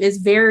Nope is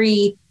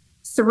very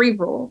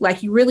cerebral.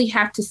 Like you really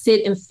have to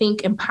sit and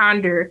think and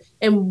ponder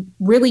and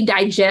really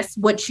digest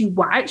what you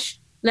watch.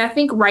 And I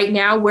think right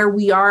now where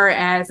we are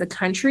as a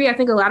country, I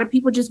think a lot of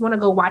people just want to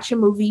go watch a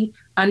movie,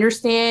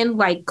 understand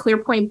like clear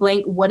point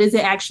blank, what is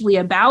it actually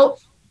about,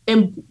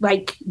 and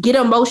like get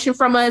emotion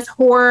from us,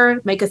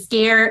 horror, make us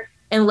scared,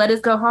 and let us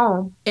go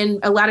home. And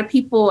a lot of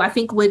people, I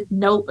think with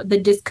Nope, the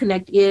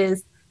disconnect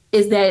is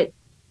that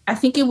I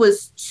think it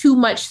was too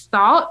much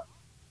thought.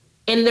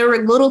 And there were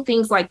little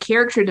things like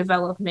character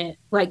development,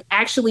 like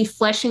actually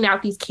fleshing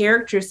out these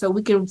characters so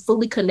we can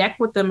fully connect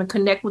with them and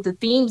connect with the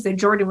themes that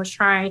Jordan was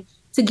trying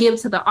to give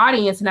to the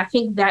audience. And I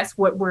think that's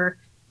what we're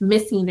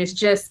missing is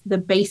just the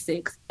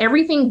basics.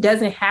 Everything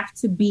doesn't have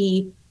to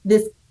be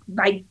this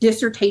like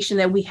dissertation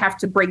that we have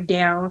to break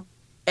down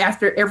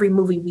after every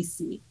movie we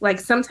see. Like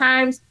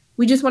sometimes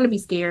we just want to be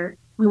scared.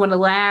 We want to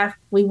laugh.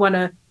 We want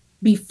to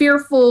be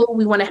fearful.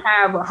 We want to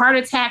have a heart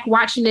attack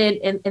watching it.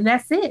 And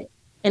that's it.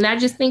 And I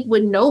just think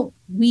with Nope,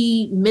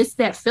 we missed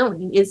that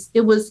feeling.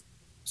 It was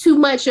too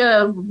much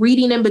of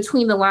reading in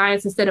between the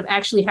lines instead of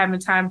actually having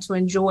time to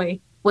enjoy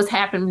what's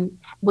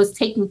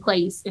taking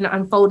place and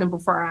unfolding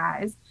before our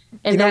eyes.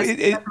 And that's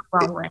the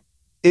wrong way.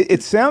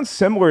 It sounds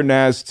similar,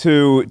 Naz,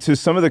 to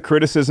some of the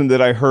criticism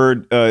that I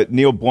heard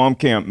Neil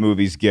Blomkamp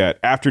movies get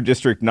after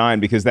District 9,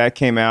 because that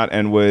came out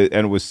and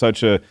was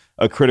such a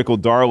critical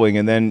darling.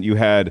 And then you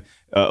had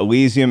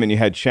Elysium and you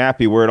had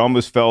Chappie, where it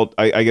almost felt,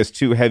 I guess,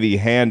 too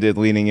heavy-handed,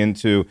 leaning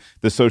into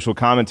the social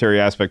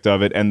commentary aspect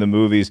of it, and the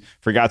movies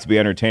forgot to be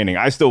entertaining.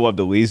 I still loved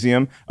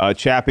Elysium.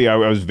 Chappie, I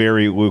was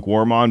very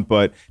lukewarm on.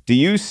 But do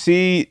you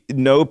see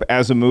Nope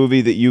as a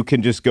movie that you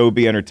can just go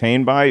be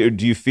entertained by, or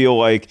do you feel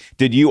like,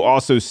 did you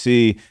also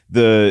see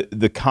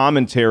the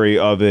commentary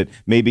of it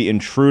maybe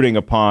intruding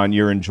upon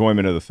your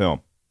enjoyment of the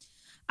film?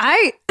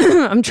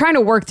 I'm trying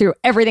to work through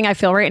everything I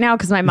feel right now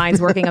because my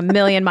mind's working a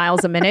million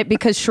miles a minute.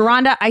 Because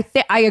Sharonda,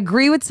 I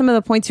agree with some of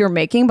the points you're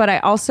making, but I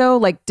also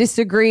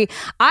disagree.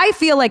 I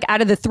feel like out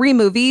of the three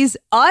movies,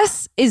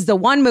 Us is the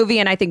one movie,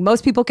 and I think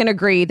most people can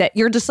agree that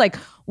you're just like,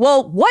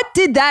 well, what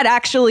did that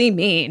actually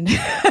mean?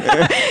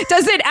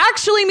 Does it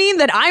actually mean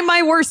that I'm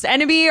my worst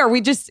enemy? Or we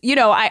just,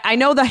 I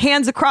know the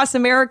Hands Across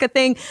America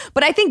thing,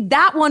 but I think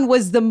that one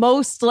was the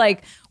most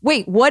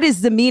wait, what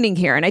is the meaning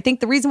here? And I think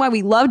the reason why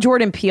we love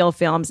Jordan Peele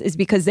films is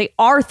because they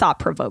are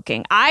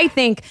thought-provoking. I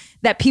think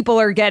that people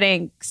are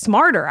getting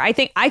smarter. I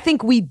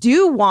think we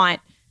do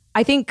want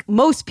I think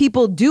most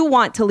people do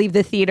want to leave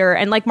the theater.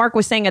 And like Mark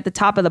was saying at the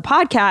top of the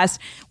podcast,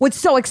 what's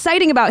so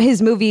exciting about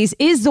his movies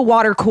is the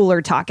water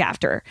cooler talk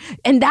after.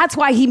 And that's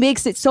why he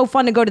makes it so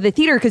fun to go to the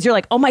theater, because you're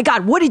like, oh my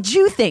God, what did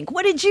you think?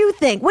 What did you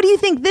think? What do you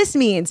think this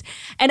means?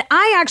 And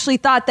I actually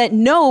thought that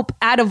Nope,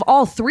 out of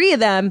all three of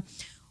them,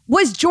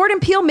 was Jordan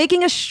Peele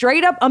making a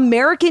straight up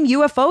American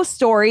UFO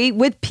story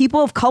with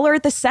people of color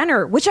at the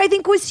center, which I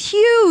think was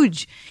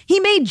huge.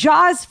 He made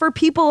Jaws for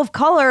people of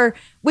color,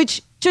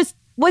 which just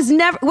was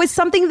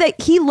something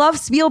that he loved.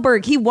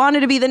 Spielberg. He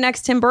wanted to be the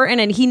next Tim Burton,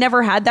 and he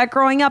never had that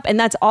growing up, and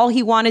that's all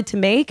he wanted to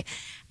make.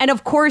 And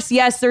of course,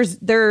 yes,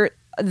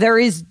 there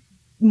is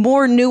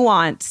more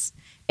nuance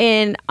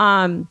in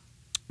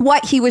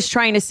what he was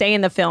trying to say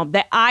in the film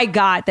that I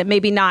got that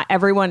maybe not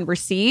everyone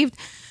received.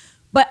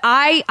 But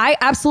I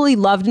absolutely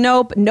loved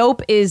Nope.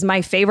 Nope is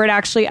my favorite,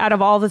 actually, out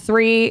of all the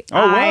three.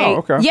 Oh, wow.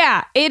 Okay.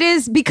 Yeah, it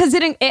is, because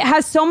it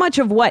has so much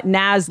of what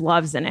Naz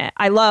loves in it.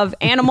 I love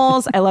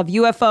animals. I love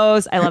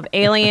UFOs. I love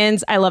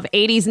aliens. I love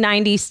 80s,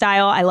 90s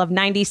style. I love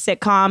 90s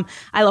sitcom.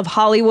 I love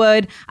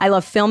Hollywood. I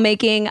love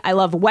filmmaking. I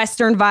love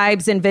Western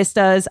vibes and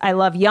vistas. I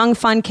love young,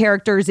 fun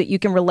characters that you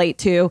can relate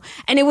to.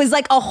 And it was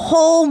like a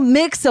whole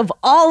mix of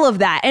all of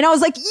that. And I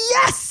was like,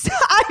 yes,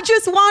 I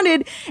just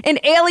wanted an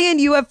alien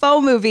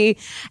UFO movie.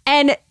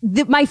 And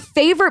my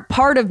favorite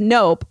part of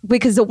Nope,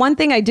 because the one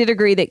thing I did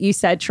agree that you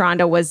said,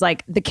 Tronda, was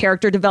like the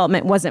character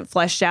development wasn't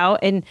fleshed out.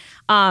 And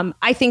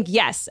I think,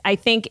 yes, I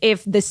think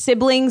if the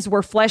siblings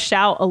were fleshed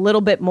out a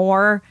little bit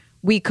more,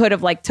 we could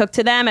have like took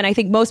to them. And I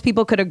think most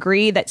people could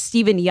agree that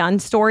Steven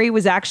Yeun's story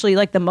was actually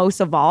like the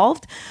most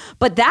evolved.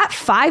 But that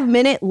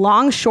 5-minute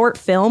long short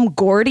film,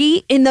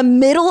 Gordy, in the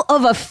middle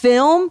of a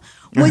film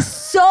was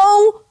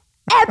so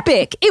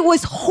epic. It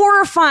was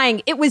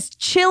horrifying. It was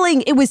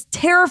chilling. It was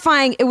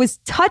terrifying. It was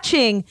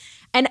touching.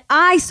 And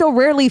I so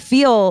rarely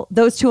feel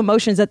those two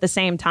emotions at the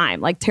same time,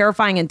 like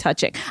terrifying and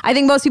touching. I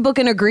think most people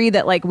can agree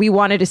that like we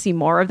wanted to see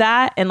more of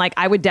that. And like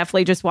I would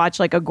definitely just watch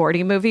like a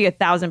Gordy movie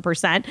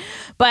 1,000%.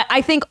 But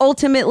I think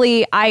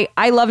ultimately I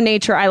love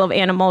nature. I love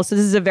animals. So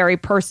this is a very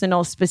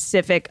personal,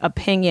 specific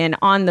opinion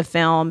on the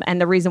film. And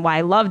the reason why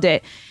I loved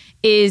it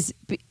is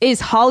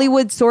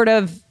Hollywood sort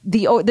of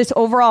this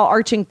overall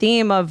arching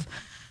theme of,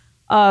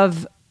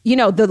 you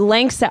know, the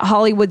lengths that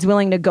Hollywood's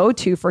willing to go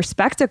to for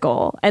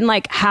spectacle, and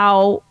like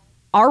how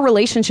our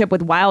relationship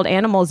with wild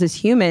animals as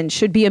humans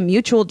should be a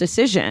mutual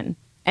decision,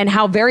 and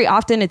how very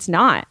often it's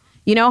not.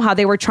 You know, how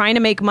they were trying to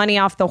make money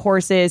off the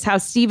horses, how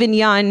Steven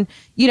Yeun,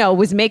 you know,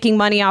 was making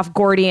money off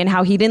Gordy, and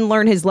how he didn't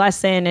learn his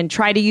lesson and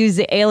try to use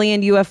the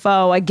alien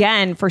UFO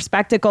again for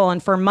spectacle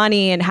and for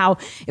money, and how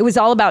it was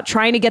all about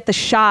trying to get the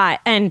shot.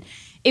 And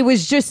it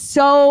was just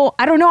so,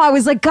 I don't know, I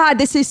was like, God,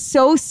 this is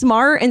so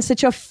smart and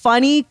such a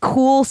funny,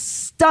 cool,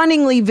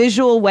 stunningly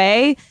visual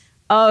way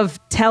of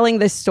telling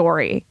this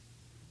story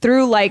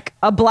through like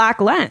a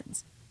black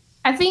lens.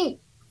 I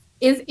think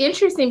it's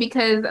interesting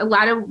because a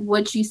lot of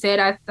what you said,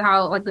 I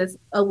thought like there's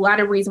a lot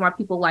of reason why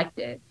people liked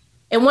it.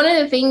 And one of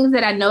the things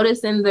that I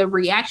noticed in the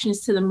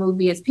reactions to the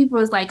movie is people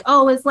was like,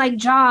 oh, it's like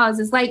Jaws,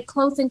 it's like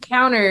Close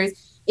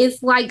Encounters,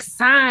 it's like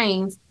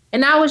Signs.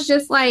 And I was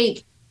just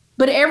like,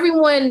 but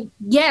everyone,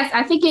 yes,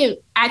 I think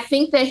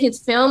that his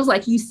films,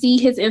 like you see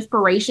his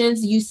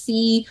inspirations, you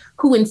see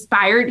who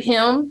inspired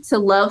him to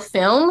love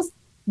films.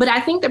 But I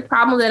think the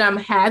problem that I'm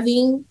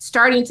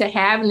starting to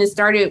have, and it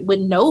started with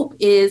Nope,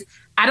 is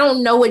I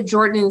don't know what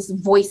Jordan's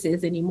voice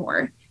is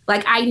anymore.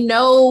 Like, I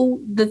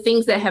know the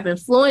things that have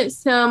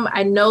influenced him.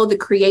 I know the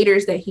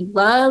creators that he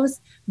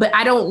loves, but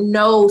I don't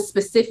know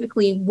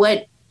specifically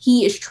what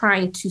he is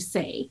trying to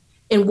say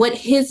and what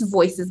his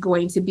voice is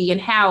going to be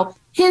and how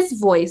his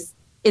voice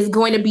is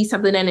going to be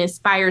something that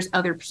inspires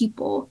other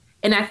people.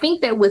 And I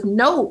think that with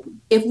Nope,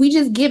 if we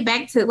just get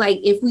back to like,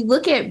 if we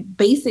look at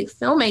basic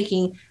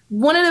filmmaking,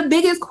 one of the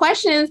biggest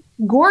questions,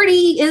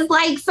 Gordy is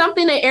like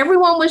something that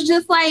everyone was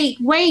just like,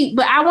 wait,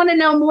 but I want to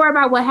know more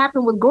about what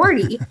happened with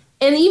Gordy.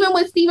 And even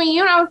with Steven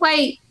Yeun, I was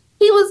like,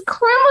 he was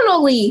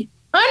criminally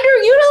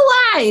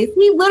underutilized.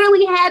 He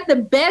literally had the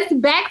best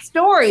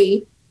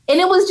backstory. And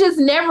it was just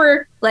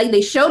never like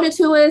they showed it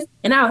to us.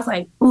 And I was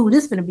like, ooh,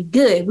 this is going to be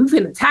good. We're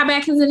going to tie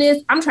back into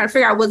this. I'm trying to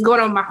figure out what's going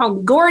on with my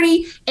homie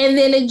Gordy. And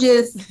then it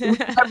just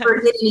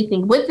never did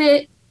anything with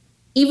it.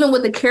 Even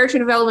with the character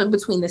development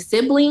between the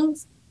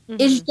siblings,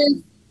 it's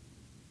just,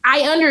 I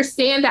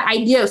understand the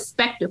idea of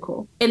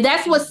spectacle. And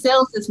that's what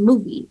sells this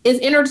movie. It's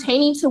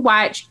entertaining to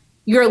watch.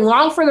 You're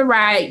along for the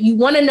ride. You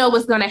want to know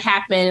what's going to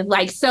happen.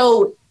 Like,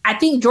 so I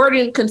think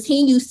Jordan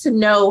continues to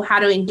know how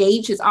to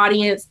engage his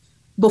audience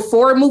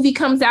before a movie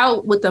comes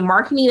out with the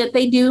marketing that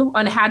they do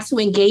on how to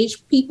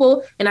engage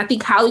people. And I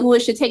think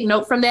Hollywood should take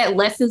note from that.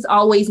 Less is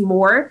always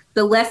more.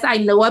 The less I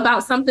know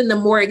about something, the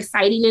more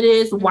exciting it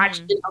is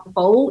watching it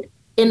unfold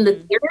in the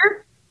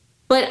theater.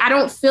 But I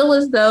don't feel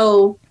as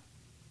though,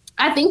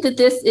 I think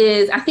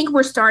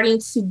we're starting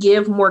to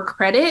give more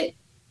credit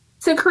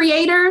to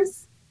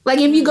creators. Like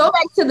if you go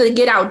back to the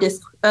Get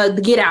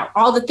Out,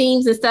 all the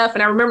themes and stuff.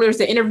 And I remember there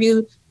was an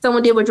interview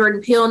someone did with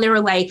Jordan Peele, and they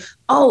were like,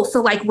 oh,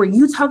 so like, were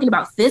you talking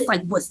about this?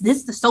 Like, was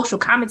this the social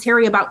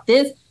commentary about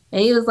this?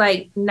 And he was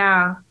like,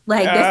 nah,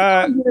 like,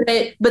 that's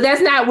good, but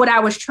that's not what I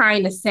was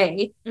trying to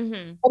say. Mm-hmm.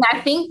 And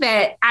I think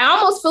that I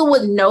almost feel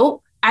with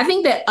Nope, I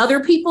think that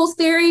other people's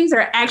theories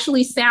are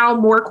actually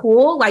sound more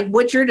cool. Like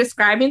what you're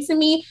describing to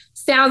me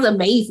sounds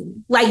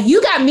amazing. Like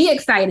you got me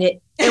excited.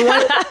 And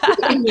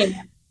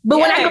but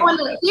when I go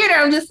into the theater,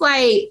 I'm just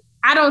like,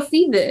 I don't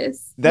see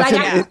this. That's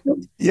like,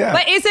 yeah.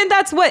 But isn't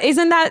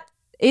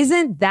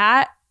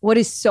that what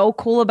is so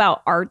cool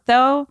about art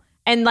though?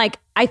 And like,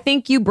 I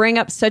think you bring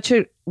up such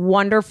a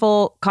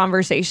wonderful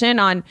conversation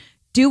on,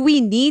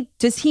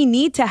 does he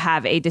need to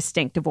have a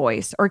distinct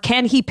voice, or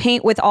can he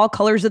paint with all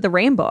colors of the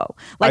rainbow?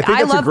 Like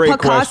I love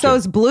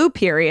Picasso's blue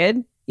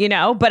period,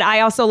 but I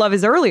also love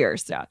his earlier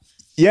stuff.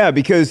 Yeah,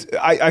 because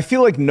I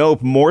feel like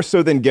Nope, more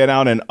so than Get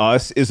Out and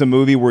Us, is a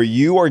movie where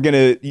you're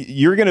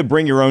gonna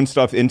bring your own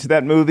stuff into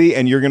that movie,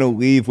 and you're gonna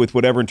leave with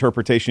whatever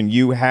interpretation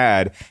you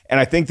had. And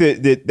I think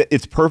that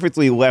it's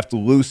perfectly left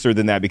looser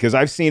than that, because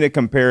I've seen it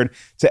compared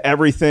to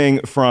everything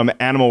from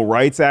animal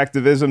rights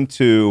activism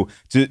to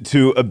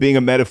being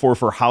a metaphor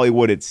for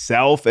Hollywood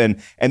itself,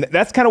 and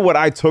that's kind of what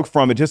I took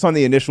from it just on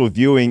the initial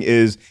viewing.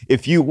 Is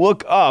if you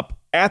look up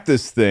at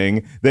this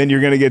thing, then you're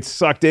going to get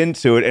sucked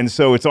into it. And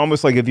so it's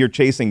almost like if you're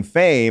chasing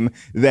fame,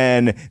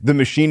 then the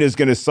machine is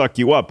going to suck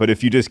you up. But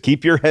if you just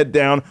keep your head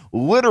down,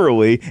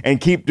 literally,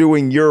 and keep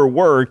doing your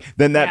work,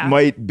 then that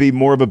might be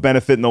more of a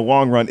benefit in the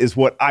long run, is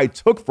what I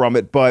took from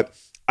it. But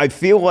I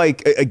feel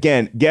like,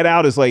 again, Get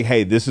Out is like,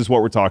 hey, this is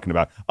what we're talking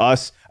about.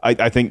 Us,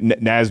 I think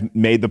Naz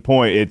made the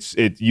point.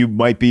 You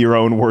might be your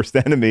own worst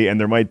enemy, and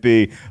there might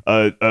be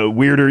a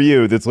weirder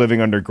you that's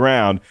living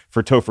underground.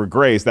 For Topher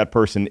Grace, that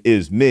person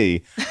is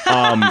me.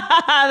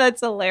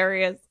 That's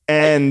hilarious.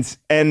 And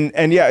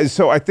yeah,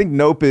 so I think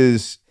Nope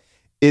it's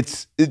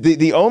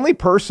the only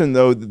person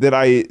though that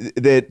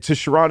to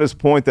Sharonda's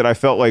point that I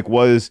felt like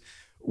was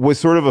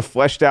sort of a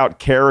fleshed out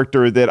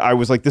character that I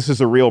was like, this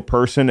is a real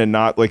person and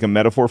not like a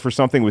metaphor for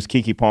something, was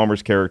Keke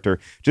Palmer's character,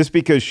 just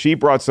because she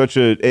brought such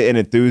an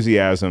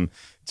enthusiasm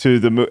to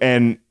the movie.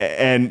 And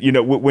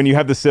when you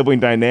have the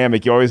sibling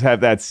dynamic, you always have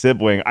that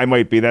sibling. I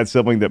might be that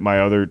sibling that my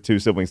other two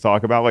siblings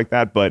talk about like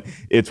that, but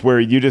it's where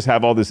you just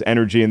have all this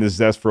energy and this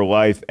zest for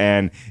life,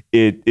 and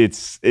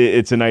it's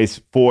a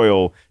nice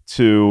foil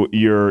to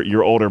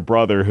your older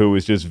brother, who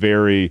was just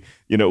very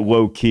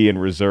low key and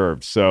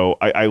reserved. So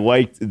I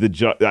liked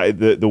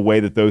the way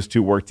that those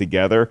two work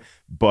together.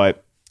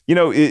 But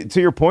to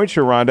your point,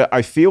 Sharonda,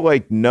 I feel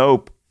like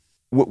Nope,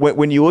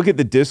 when you look at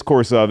the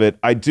discourse of it,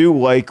 I do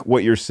like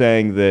what you're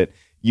saying, that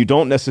you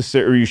don't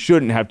necessarily, or you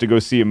shouldn't have to go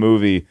see a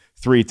movie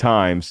 3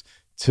 times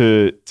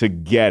to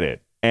get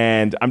it.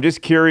 And I'm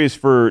just curious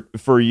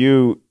for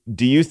you,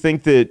 do you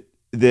think that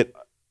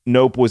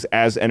Nope was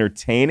as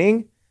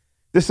entertaining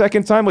the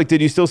second time? Like,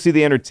 did you still see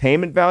the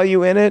entertainment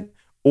value in it,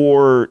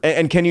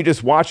 and can you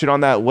just watch it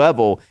on that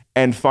level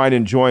and find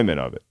enjoyment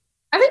of it?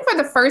 I think for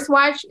the first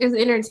watch is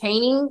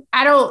entertaining.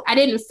 I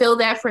didn't feel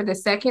that for the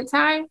second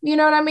time. You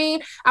know what I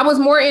mean? I was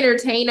more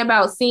entertained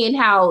about seeing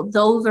how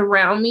those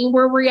around me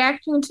were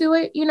reacting to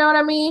it. You know what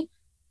I mean?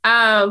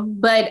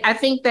 But I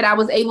think that I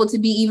was able to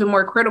be even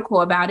more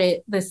critical about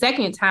it the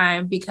second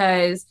time,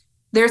 because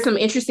there's some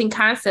interesting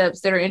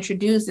concepts that are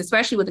introduced,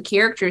 especially with the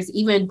characters,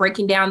 even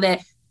breaking down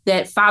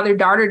that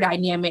father-daughter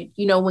dynamic.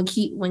 When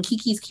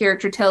Keke's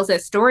character tells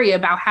that story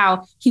about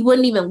how he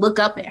wouldn't even look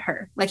up at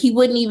her. Like he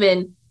wouldn't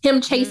even, him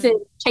chasing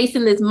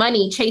this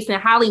money, chasing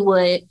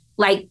Hollywood,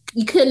 like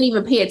you couldn't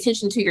even pay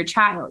attention to your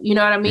child. You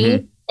know what I mean?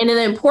 Mm-hmm. And then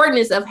the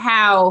importance of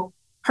how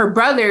her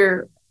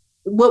brother,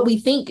 what we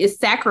think is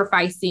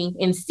sacrificing,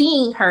 and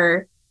seeing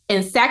her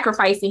and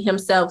sacrificing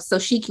himself so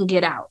she can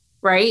get out.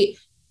 Right.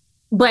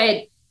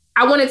 But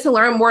I wanted to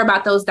learn more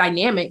about those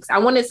dynamics. I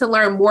wanted to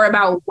learn more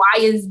about why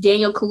is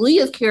Daniel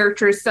Kaluuya's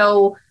character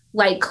so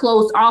like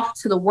closed off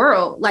to the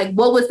world? Like,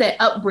 what was that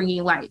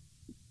upbringing like?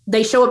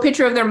 They show a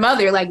picture of their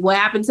mother. Like, what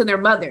happened to their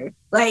mother?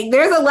 Like,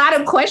 there's a lot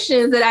of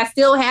questions that I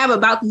still have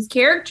about these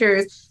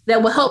characters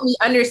that will help me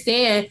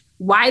understand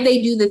why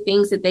they do the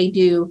things that they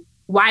do,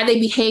 why they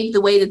behave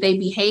the way that they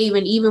behave.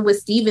 And even with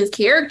Steven's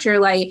character,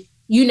 like,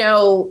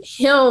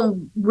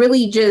 him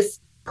really just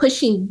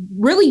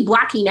really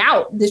blocking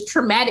out this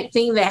traumatic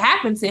thing that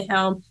happened to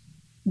him,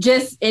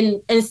 just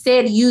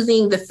instead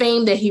using the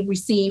fame that he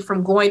received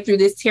from going through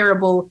this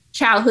terrible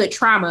childhood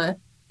trauma,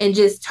 and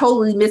just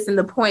totally missing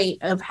the point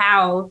of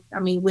how,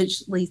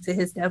 which leads to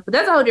his death. But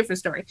that's a whole different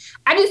story.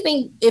 I just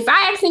think if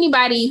I ask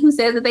anybody who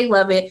says that they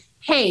love it,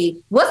 hey,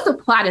 what's the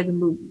plot of the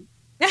movie?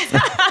 Where's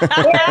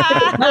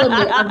the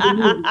development of the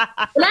movie?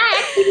 When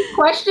I ask these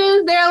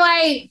questions, they're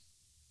like,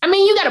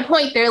 you got a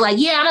point there. Like,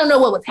 yeah, I don't know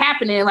what was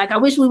happening. Like, I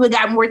wish we would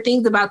got more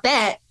things about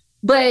that.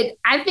 But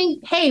I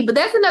think, hey, but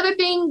that's another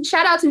thing.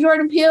 Shout out to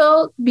Jordan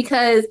Peele,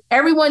 because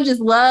everyone just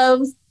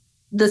loves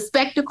the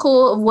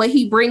spectacle of what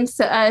he brings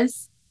to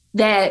us,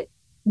 that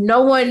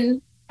no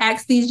one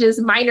asks these just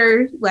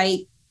minor,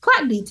 like,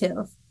 plot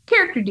details,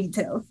 character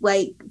details.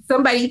 Like,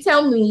 somebody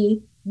tell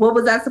me, what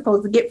was I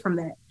supposed to get from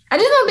that? I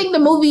just don't think the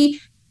movie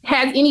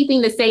has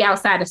anything to say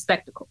outside of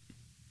spectacle.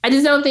 I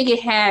just don't think it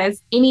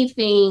has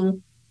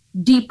anything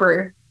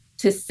deeper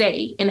to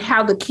say and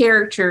how the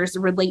characters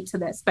relate to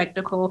that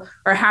spectacle,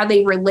 or how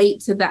they relate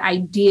to the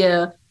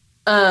idea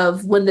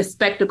of when the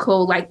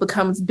spectacle like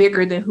becomes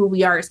bigger than who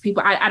we are as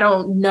people. I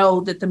don't know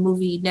that the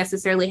movie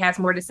necessarily has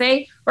more to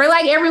say, or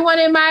like everyone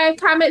in my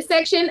comment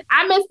section,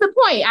 I missed the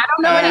point. I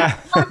don't know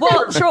anything.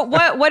 Well, sure.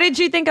 What did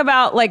you think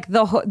about like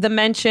the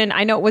mention?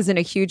 I know it wasn't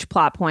a huge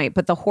plot point,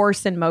 but the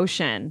horse in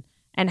motion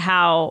and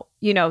how,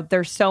 you know,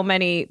 there's so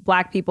many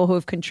Black people who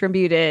have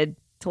contributed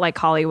to like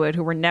Hollywood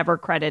who were never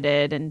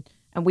credited and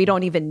we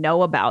don't even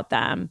know about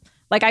them.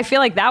 Like, I feel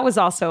like that was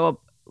also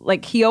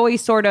like, he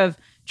always sort of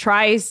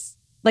tries,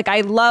 like,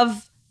 I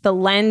love the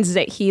lens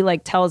that he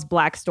like tells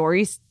Black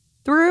stories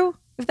through,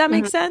 if that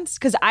makes sense.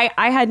 Cause I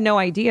had no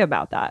idea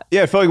about that.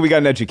 Yeah, I felt like we got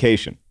an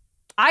education.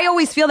 I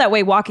always feel that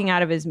way walking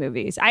out of his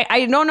movies.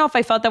 I don't know if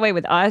I felt that way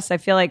with Us. I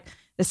feel like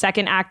the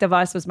second act of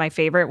Us was my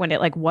favorite when it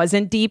like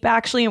wasn't deep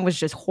actually and was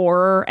just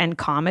horror and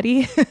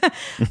comedy.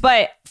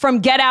 But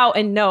from Get Out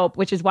and Nope,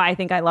 which is why I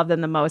think I love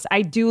them the most,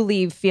 I do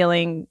leave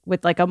feeling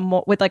with like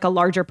a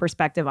larger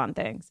perspective on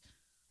things.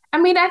 I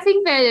mean, I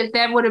think that if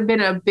that would have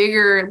been a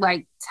bigger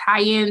like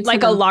tie-in,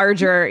 like a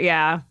larger,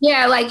 yeah,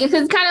 like it's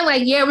kind of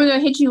like, yeah, we're gonna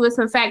hit you with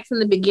some facts in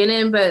the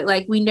beginning, but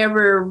like we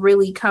never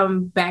really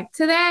come back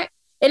to that.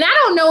 And I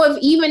don't know if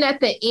even at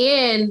the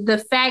end, the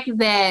fact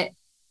that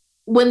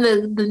when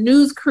the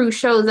news crew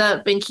shows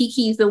up and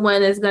Kiki's the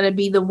one that's going to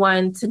be the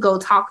one to go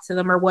talk to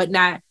them or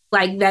whatnot,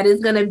 like that is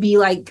going to be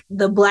like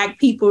the Black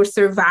people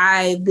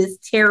survive this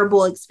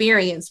terrible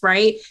experience,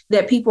 right?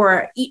 That people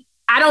are,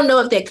 I don't know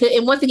if that could,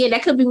 and once again,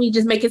 that could be me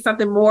just making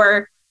something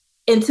more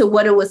into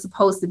what it was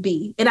supposed to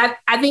be. And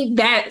I think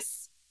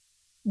that's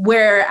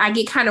where I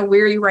get kind of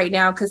weary right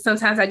now, because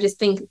sometimes I just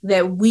think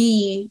that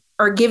we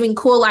are giving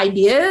cool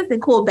ideas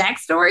and cool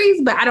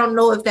backstories, but I don't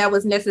know if that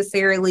was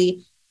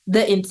necessarily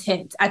the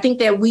intent. I think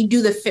that we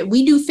do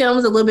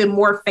films a little bit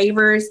more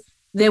favors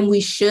than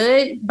we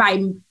should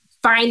by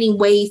finding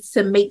ways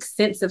to make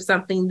sense of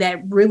something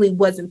that really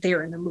wasn't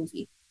there in the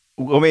movie.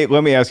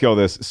 Let me ask you all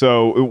this.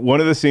 So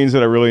one of the scenes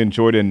that I really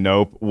enjoyed in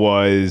Nope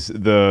was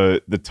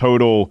the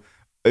total,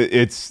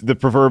 it's the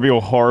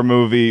proverbial horror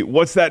movie.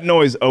 What's that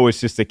noise? Oh, it's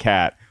just a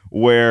cat.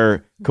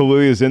 Where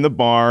Kaluuya's in the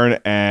barn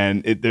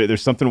and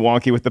there's something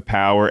wonky with the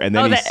power, and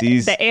then he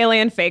sees the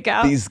alien fake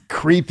out, these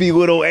creepy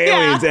little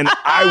aliens, and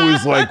I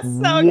was like,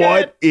 so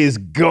 "What is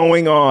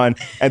going on?"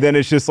 And then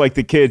it's just like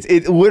the kids.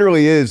 It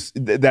literally is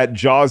that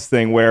Jaws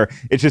thing where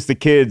it's just the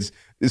kids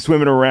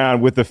swimming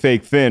around with the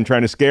fake fin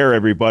trying to scare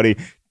everybody.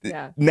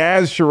 Yeah.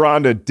 Naz,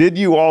 Sharonda, did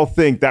you all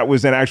think that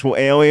was an actual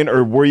alien,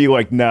 or were you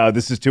like, "No,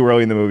 this is too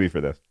early in the movie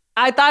for this"?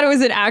 I thought it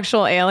was an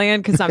actual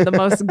alien because I'm the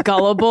most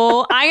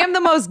gullible. I am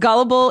the most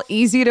gullible,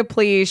 easy to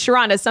please.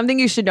 Sharonda, something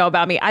you should know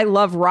about me. I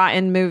love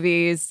rotten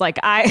movies. Like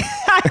I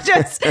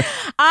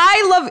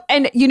love,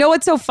 and you know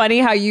what's so funny?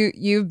 How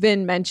you've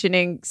been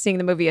mentioning seeing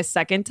the movie a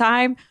second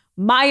time.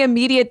 My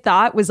immediate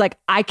thought was like,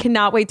 I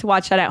cannot wait to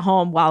watch that at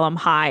home while I'm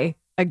high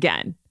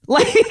again.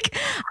 Like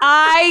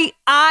I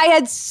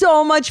had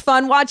so much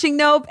fun watching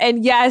Nope.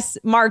 And yes,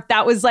 Mark,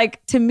 that was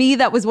like, to me,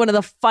 that was one of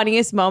the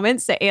funniest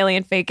moments, the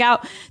alien fake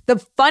out. The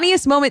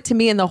funniest moment to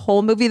me in the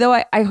whole movie, though,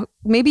 I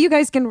maybe you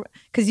guys can,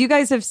 because you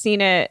guys have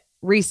seen it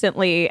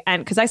recently,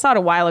 and because I saw it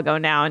a while ago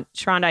now, and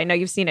Sharonda, I know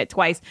you've seen it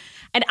twice,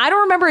 and I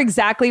don't remember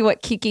exactly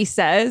what Kiki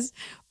says,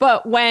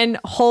 but when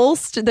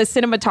Holst, the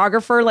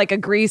cinematographer, like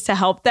agrees to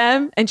help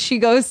them, and she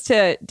goes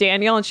to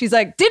Daniel and she's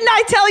like, "Didn't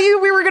I tell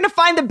you we were going to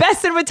find the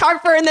best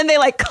cinematographer?" And then they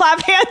like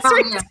clap hands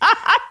 3 times.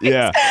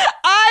 Yeah.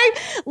 I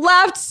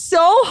laughed so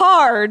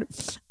hard.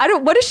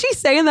 What does she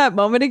say in that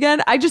moment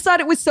again? I just thought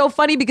it was so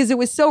funny because it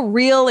was so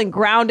real and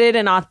grounded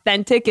and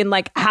authentic, and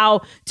like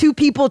how two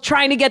people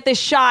trying to get this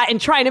shot and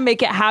trying to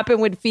make it happen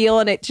would feel.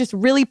 And it just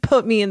really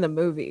put me in the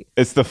movie.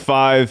 It's the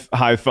 5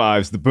 high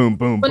fives, the boom,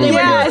 boom, boom.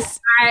 Yes.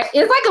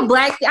 It's like a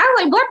Black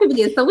people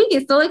get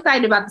so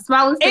excited about the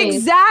smallest things.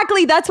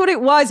 Exactly. That's what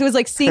it was. It was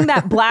like seeing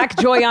that Black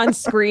joy on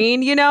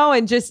screen, you know,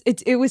 and just,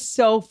 it was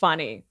so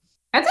funny.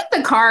 I think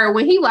the car,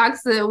 when he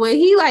looks like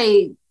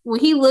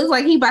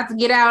he about to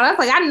get out, I was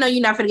like, I know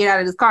you're not going to get out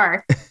of this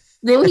car.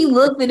 Then when he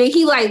looked and then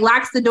he like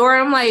locks the door,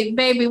 I'm like,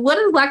 baby, what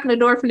is locking the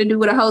door finna do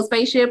with a whole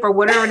spaceship or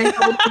whatever? I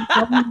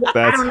don't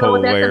know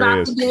what that's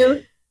about to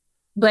do.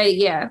 But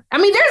yeah, I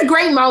mean, there's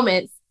great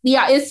moments.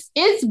 Yeah,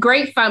 it's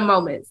great fun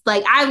moments.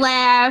 Like I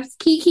laughed.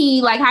 Kiki,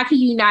 like how can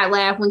you not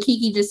laugh when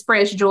Kiki just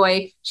spreads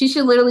joy? She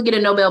should literally get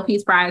a Nobel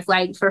Peace Prize,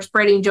 like for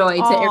spreading joy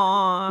to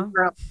everyone.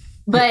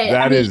 But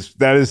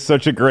that is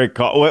such a great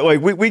call.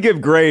 Like we give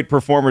great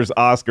performers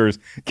Oscars.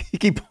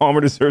 Kiki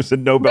Palmer deserves a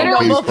Nobel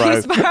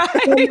Peace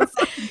Prize.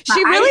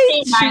 She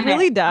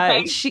really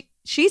does.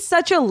 She's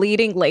such a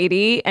leading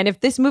lady, and if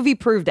this movie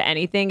proved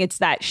anything, it's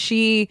that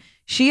she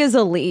is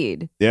a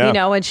lead, you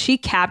know, and she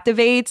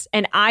captivates,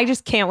 and I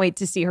just can't wait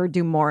to see her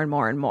do more and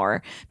more and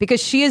more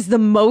because she is the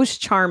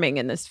most charming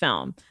in this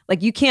film.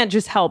 Like you can't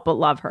just help but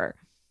love her.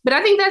 But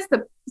I think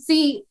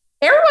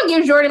everyone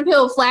gives Jordan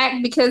Peele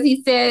flack because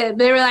he said,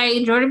 they were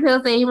like, Jordan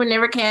Peele said he would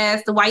never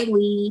cast the white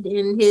lead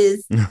in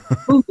his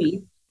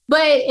movie.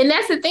 and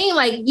that's the thing,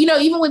 like, you know,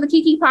 even with the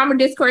Keke Palmer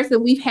discourse that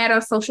we've had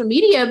on social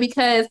media,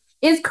 because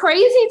it's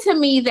crazy to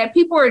me that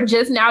people are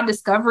just now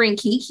discovering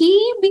Keke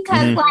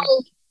because like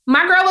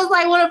my girl was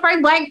like one of the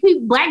first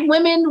black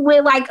women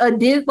with like a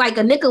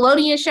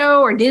Nickelodeon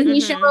show or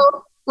Disney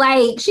show.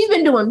 Like, she's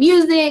been doing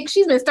music,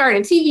 she's been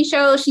starting TV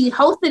shows, she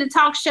hosted a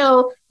talk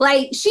show.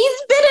 Like,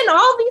 she's been in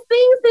all these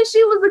things since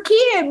she was a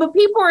kid, but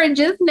people are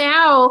just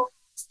now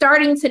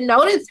starting to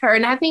notice her.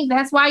 And I think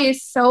that's why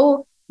it's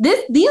so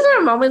these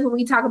are moments when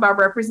we talk about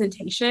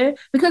representation,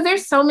 because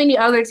there's so many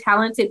other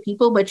talented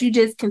people, but you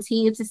just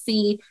continue to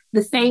see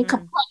the same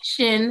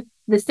complexion,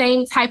 the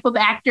same type of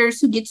actors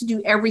who get to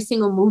do every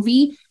single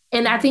movie.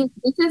 And I think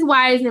this is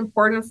why it's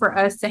important for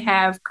us to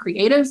have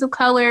creatives of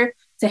color,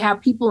 to have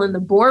people in the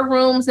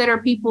boardrooms that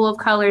are people of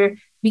color,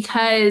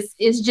 because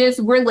it's just,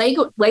 we're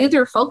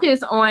laser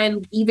focused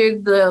on either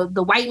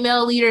the white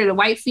male lead or the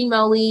white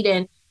female lead.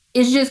 And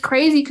it's just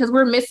crazy because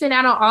we're missing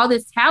out on all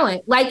this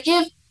talent. Like,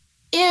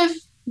 if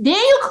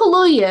Daniel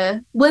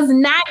Kaluuya was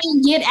not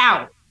in Get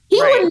Out,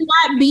 he would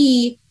not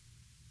be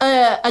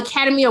a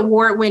Academy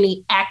Award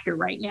winning actor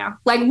right now.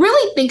 Like,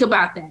 really think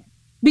about that,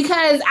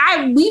 because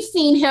we've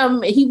seen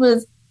him. He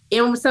was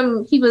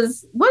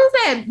what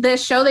is that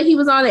show that he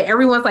was on that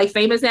everyone's like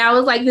famous now? It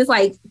was like this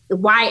like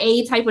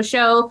YA type of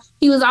show.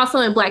 He was also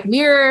in Black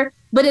Mirror,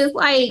 but it's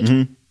like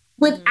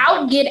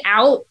without Get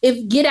Out,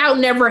 if Get Out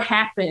never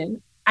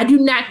happened, I do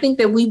not think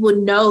that we would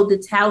know the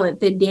talent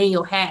that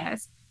Daniel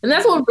has. And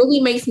that's what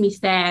really makes me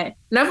sad.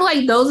 And I feel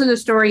like those are the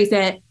stories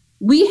that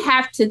we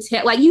have to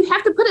tell. Like, you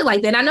have to put it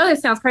like that. And I know that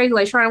sounds crazy.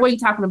 Like, Sharon, what are you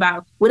talking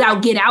about?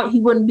 Without Get Out,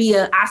 he wouldn't be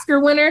an Oscar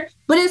winner.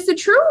 But it's the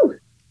truth.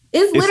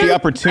 It's the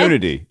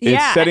opportunity.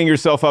 It's setting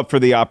yourself up for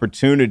the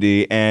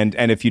opportunity. And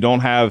if you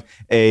don't have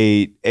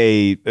a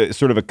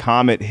sort of a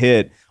comet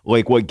hit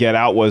like what Get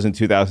Out was in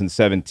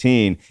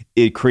 2017,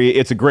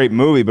 it's a great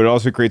movie, but it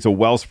also creates a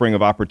wellspring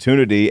of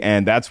opportunity,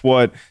 and that's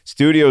what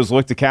studios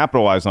look to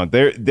capitalize on.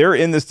 They're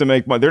in this to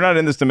make money. They're not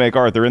in this to make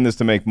art. They're in this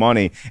to make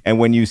money. And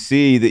when you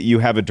see that you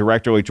have a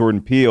director like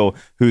Jordan Peele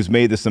who's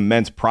made this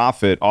immense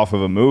profit off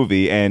of a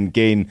movie and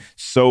gained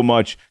so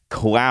much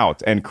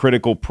clout and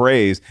critical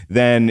praise,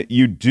 then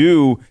you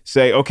do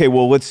say, okay,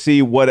 well, let's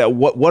see what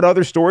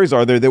other stories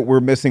are there that we're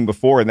missing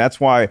before, and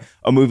that's why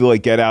a movie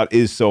like Get Out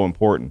is so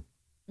important.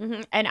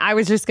 And I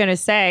was just going to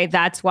say,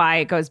 that's why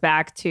it goes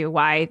back to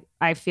why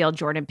I feel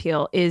Jordan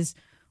Peele is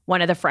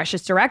one of the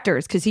freshest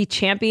directors, because he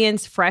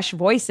champions fresh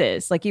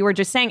voices, like you were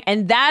just saying.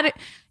 And that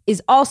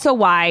is also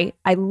why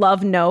I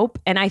love Nope.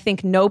 And I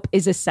think Nope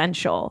is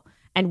essential.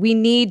 And we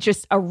need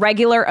just a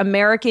regular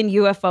American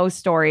UFO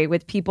story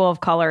with people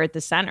of color at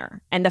the center.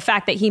 And the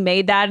fact that he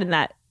made that, and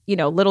that, you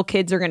know, little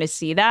kids are going to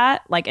see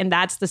that, like, and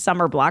that's the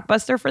summer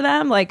blockbuster for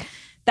them. Like,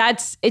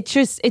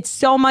 it's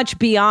so much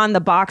beyond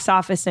the box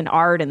office and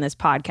art in this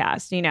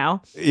podcast, you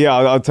know? Yeah,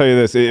 I'll tell you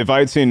this. If I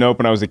had seen Nope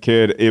when I was a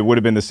kid, it would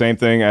have been the same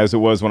thing as it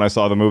was when I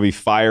saw the movie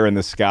Fire in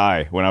the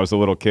Sky when I was a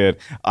little kid.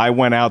 I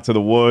went out to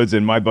the woods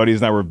and my buddies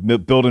and I were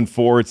building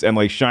forts and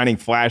like shining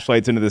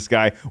flashlights into the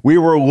sky. We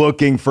were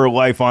looking for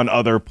life on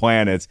other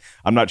planets.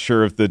 I'm not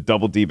sure if the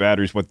Double D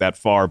batteries went that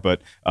far,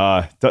 but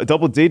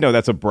Double D, no,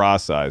 that's a bra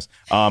size.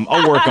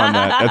 I'll work on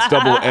that. That's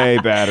double A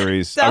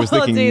batteries. I was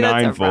thinking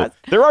 9-volt.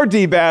 There are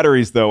D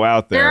batteries though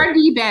out there. There are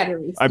D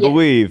batteries. I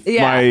believe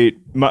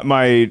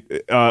my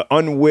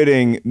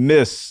unwitting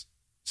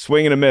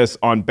swing and a miss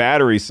on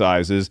battery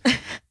sizes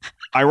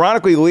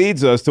ironically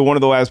leads us to one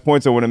of the last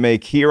points I want to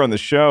make here on the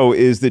show,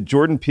 is that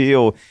Jordan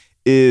Peele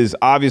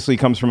obviously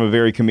comes from a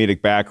very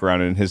comedic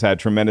background and has had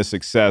tremendous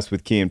success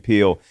with Key and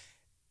Peele.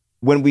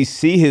 When we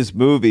see his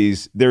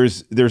movies,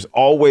 there's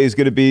always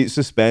going to be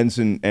suspense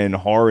and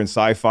horror and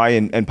sci-fi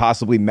and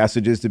possibly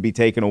messages to be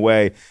taken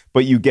away,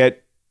 but you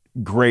get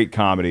great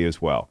comedy as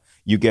well.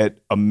 You get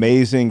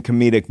amazing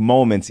comedic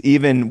moments,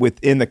 even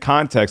within the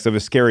context of a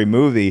scary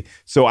movie.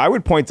 So I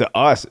would point to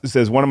Us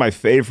as one of my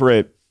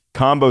favorite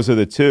combos of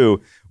the two.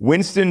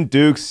 Winston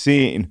Duke's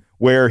scene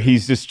where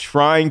he's just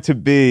trying to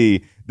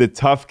be the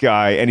tough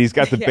guy and he's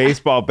got the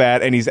baseball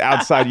bat and he's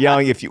outside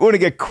yelling, if you want to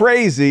get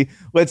crazy,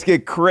 let's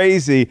get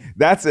crazy.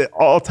 That's an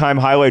all-time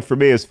highlight for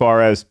me as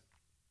far as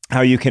how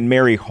you can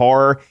marry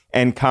horror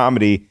and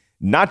comedy,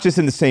 not just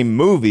in the same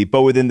movie,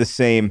 but within the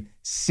same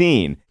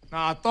scene.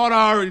 Now, I thought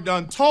I already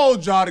done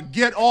told y'all to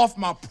get off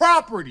my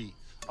property,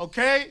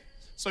 okay?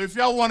 So if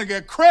y'all want to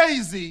get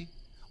crazy,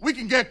 we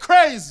can get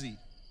crazy.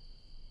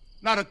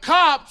 Now, the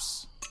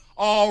cops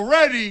are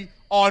already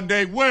on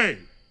their way.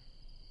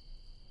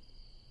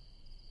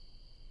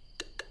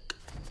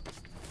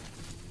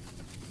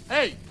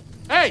 Hey!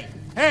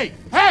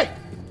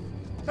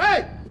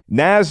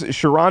 Naz,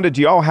 Sharonda,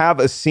 do y'all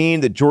have a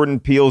scene that Jordan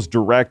Peele's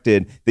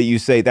directed that you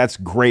say that's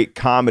great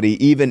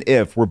comedy, even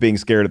if we're being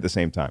scared at the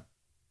same time?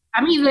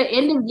 I mean, the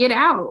end of Get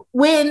Out,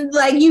 when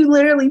like you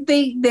literally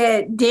think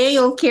that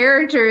Daniel's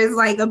character is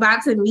like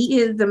about to meet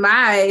his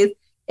demise,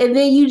 and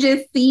then you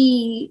just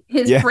see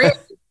his friend.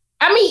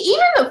 I mean,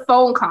 even the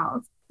phone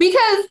calls,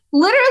 because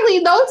literally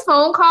those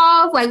phone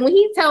calls, like when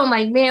he's telling,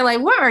 like, man, like,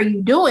 what are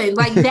you doing?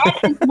 Like, that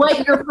is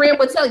what your friend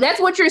would tell you. That's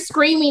what you're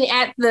screaming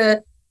at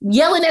the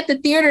yelling at the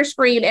theater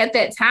screen at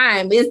that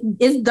time.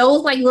 It's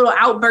those like little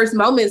outburst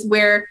moments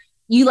where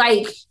you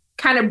like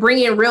kind of bring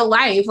in real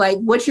life, like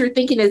what you're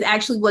thinking is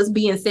actually what's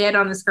being said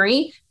on the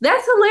screen.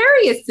 That's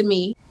hilarious to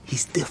me.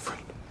 He's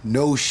different.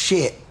 No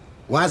shit.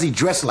 Why is he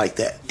dressed like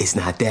that? It's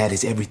not that,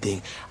 it's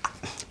everything.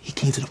 He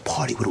came to the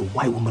party with a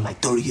white woman like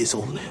 30 years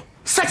older than him.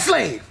 Sex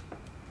slave!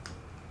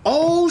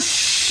 Oh,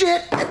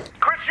 shit!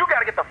 Chris, you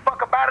gotta get the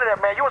fuck up out of there,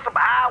 man. You in some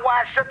eye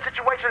wide shut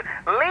situation.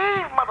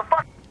 Leave,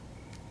 motherfucker.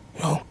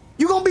 Yo,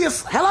 you gonna be a...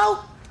 Hello?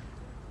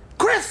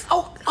 Chris!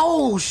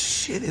 Oh,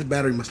 shit, his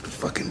battery must have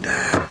fucking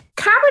died.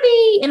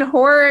 Comedy and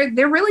horror,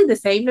 they're really the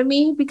same to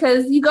me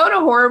because you go to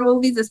horror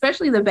movies,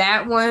 especially the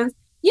bad ones,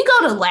 you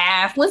go to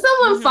laugh. When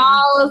someone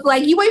falls,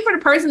 like you wait for the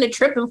person to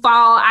trip and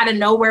fall out of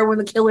nowhere when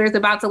the killer is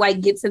about to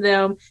like get to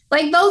them.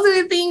 Like those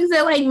are the things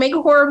that like make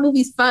horror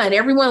movies fun.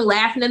 Everyone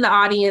laughing in the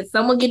audience,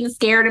 someone getting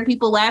scared and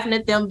people laughing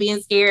at them being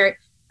scared.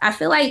 I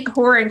feel like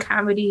horror and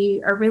comedy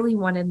are really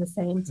one and the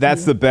same.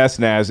 That's the best,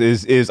 Naz,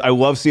 is I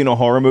love seeing a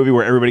horror movie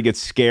where everybody gets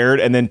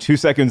scared and then 2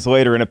 seconds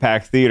later in a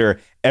packed theater,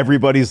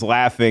 everybody's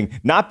laughing,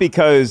 not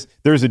because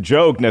there's a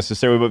joke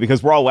necessarily, but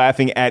because we're all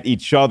laughing at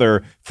each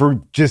other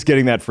for just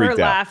getting that freaked out.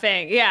 We're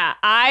laughing. Yeah.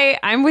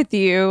 I'm with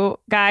you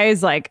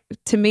guys. Like,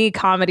 to me,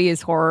 comedy is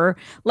horror.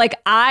 Like,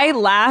 I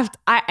laughed,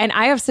 and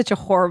I have such a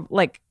horror,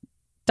 like,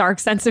 dark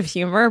sense of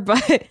humor,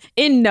 but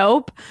in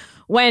Nope,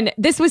 when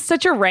this was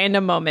such a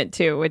random moment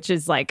too, which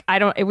is like,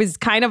 it was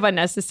kind of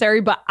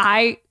unnecessary, but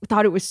I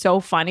thought it was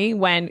so funny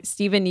when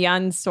Steven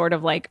Yeun sort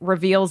of like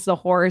reveals the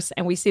horse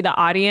and we see the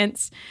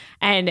audience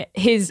and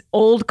his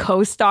old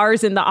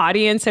co-stars in the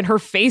audience and her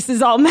face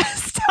is all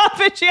messed up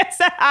and she has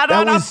a hat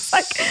on. I was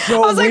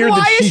like,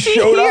 why is she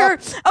here?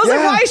 I was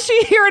like, why is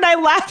she here? And I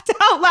laughed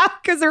out loud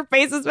because her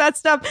face is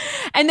messed up.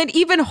 And then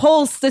even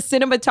Holst, the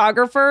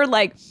cinematographer,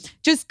 like,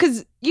 just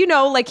because, you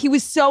know, like he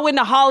was so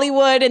into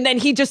Hollywood and then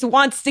he just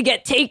wants to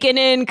get taken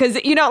in because,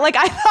 you know, like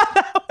I thought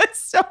that was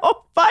so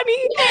funny.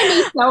 You made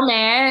me so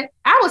mad.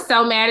 I was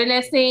so mad in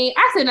that scene.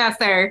 I said, no,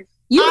 sir.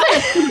 You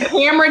better put the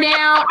camera down.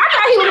 I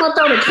thought he was going to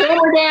throw the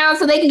camera down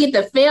so they can get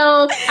the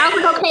film. I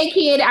was like, okay,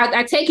 kid,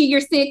 I take it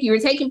you're sick. You were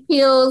taking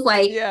pills.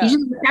 Like, you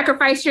just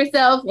sacrifice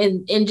yourself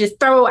and just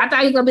throw. I thought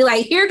he was going to be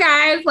like, here,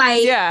 guys.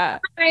 Like,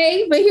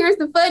 okay, but here's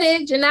the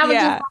footage. And I was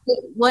just like,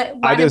 what?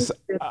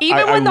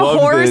 Even when the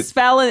horse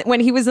fell, when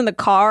he was in the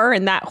car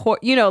and that,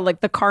 you know,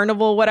 like the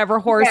carnival, whatever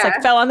horse,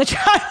 like fell on the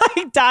child,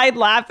 like died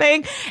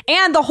laughing.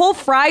 And the whole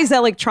Fry's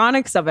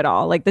electronics of it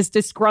all, like this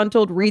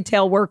disgruntled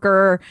retail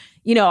worker.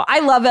 You know, I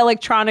love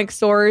electronic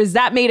stores.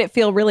 That made it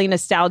feel really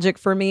nostalgic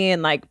for me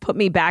and like put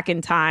me back in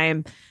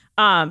time.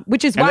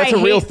 Which is why that's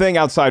a real thing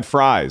outside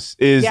Fry's.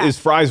 Is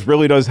Fry's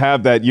really does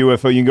have that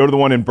UFO. You can go to the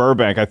one in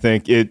Burbank, I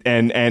think,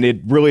 and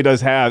it really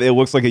does have. It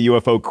looks like a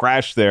UFO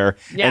crash there.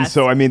 Yes. And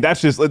so I mean,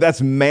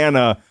 that's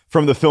manna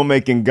from the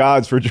filmmaking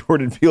gods for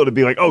Jordan Peele to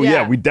be like, oh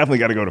yeah, we definitely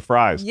got to go to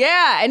Fry's.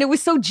 Yeah, and it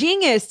was so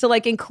genius to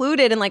like include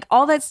it, and like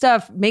all that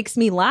stuff makes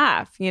me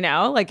laugh. You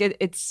know, like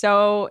it's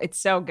so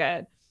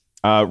good.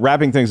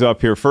 Wrapping things up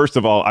here, first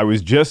of all, I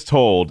was just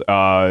told,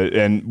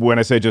 and when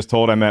I say just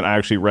told, I meant I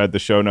actually read the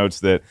show notes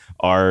that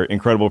our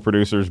incredible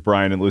producers,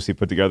 Brian and Lucy,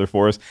 put together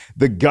for us.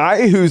 The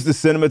guy who's the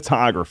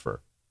cinematographer,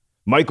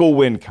 Michael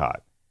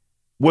Wincott,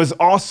 was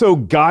also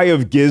Guy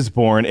of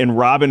Gisborne in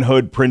Robin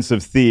Hood, Prince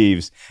of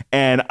Thieves.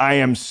 And I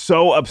am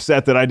so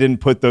upset that I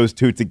didn't put those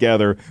two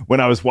together when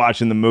I was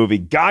watching the movie.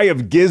 Guy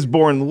of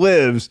Gisborne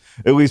lives,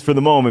 at least for the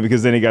moment,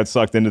 because then he got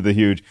sucked into the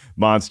huge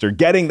monster.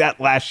 Getting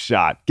that last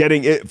shot,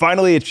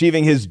 finally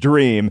achieving his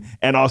dream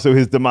and also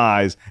his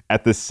demise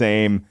at the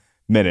same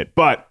minute.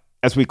 But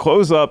as we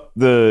close up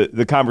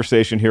the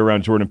conversation here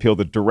around Jordan Peele,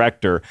 the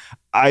director,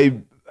 I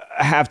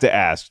have to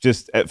ask,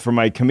 just for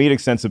my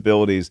comedic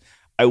sensibilities,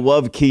 I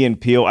love Key and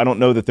Peele. I don't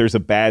know that there's a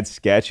bad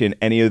sketch in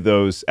any of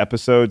those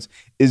episodes.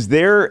 Is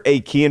there a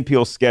Key and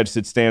Peele sketch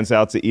that stands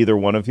out to either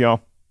one of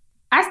y'all?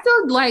 I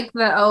still like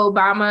the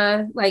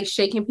Obama, like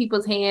shaking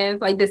people's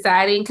hands, like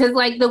deciding, because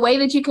like the way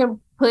that you can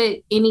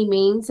put any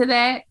meme to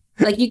that,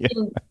 like you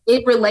can,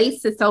 it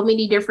relates to so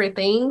many different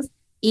things.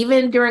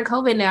 Even during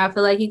COVID now, I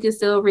feel like you can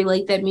still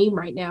relate that meme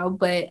right now.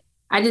 But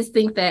I just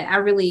think that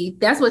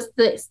that's what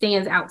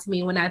stands out to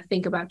me when I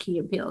think about Key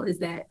and Peele is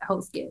that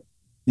whole skit.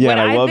 Yeah,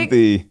 and I love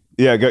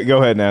Yeah, go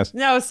ahead, Naz.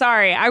 No,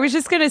 sorry. I was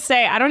just going to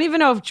say, I don't even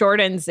know if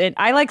Jordan's in.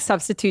 I like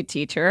Substitute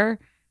Teacher.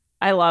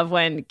 I love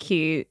when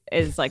Key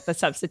is like the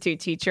substitute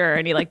teacher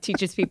and he like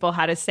teaches people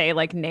how to say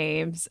like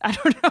names. I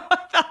don't know. I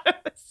thought it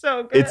was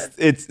so good.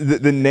 It's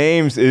the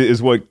names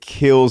is what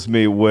kills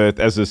me with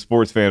as a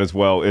sports fan as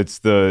well. It's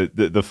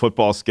the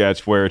football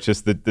sketch where it's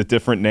just the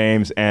different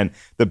names, and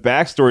the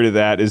backstory to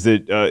that is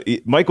that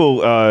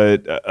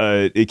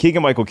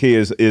Keegan-Michael Key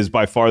is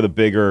by far the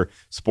bigger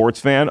sports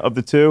fan of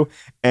the two.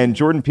 And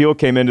Jordan Peele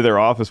came into their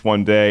office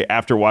one day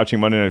after watching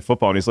Monday Night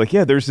Football, and he's like,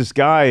 "Yeah, there's this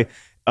guy."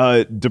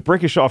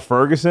 DeBrickashaw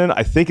Ferguson,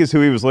 I think, is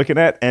who he was looking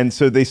at. And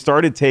so they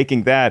started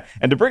taking that.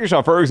 And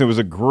DeBrickashaw Ferguson was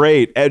a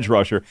great edge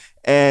rusher.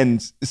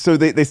 And so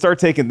they start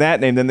taking that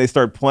name, then they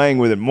start playing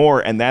with it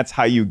more. And that's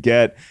how you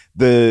get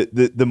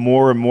the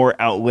more and more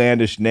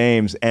outlandish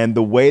names. And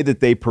the way that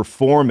they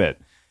perform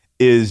it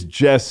is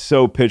just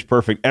so pitch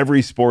perfect.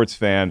 Every sports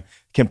fan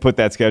can put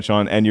that sketch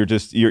on, and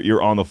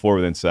you're on the floor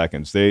within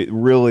seconds. They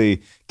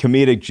really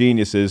comedic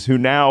geniuses, who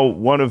now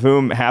one of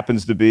whom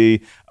happens to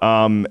be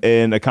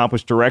an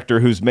accomplished director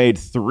who's made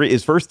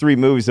his first 3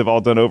 movies have all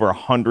done over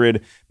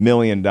 $100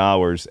 million,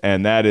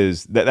 and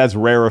that's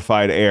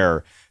rarefied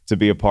air to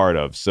be a part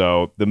of.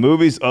 So the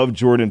movies of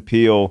Jordan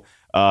Peele,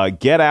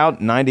 Get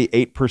Out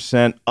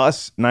 98%,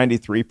 Us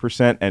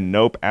 93%, and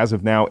Nope as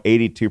of now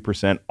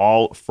 82%,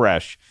 all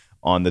fresh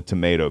on the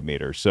tomato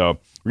meter. So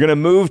we're going to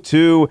move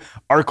to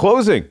our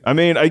closing. I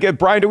mean,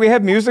 Brian, do we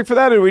have music for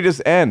that, or do we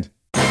just end?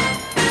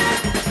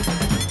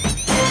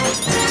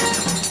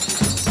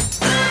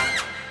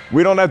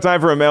 We don't have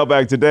time for a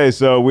mailbag today,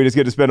 so we just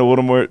get to spend a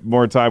little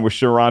more time with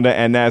Sharonda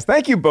and Naz.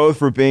 Thank you both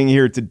for being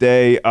here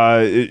today.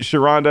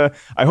 Sharonda,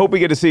 I hope we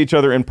get to see each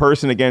other in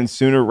person again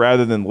sooner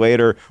rather than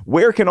later.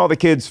 Where can all the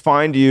kids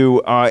find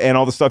you and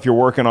all the stuff you're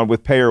working on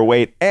with Pay or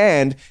Wait?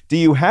 And do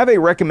you have a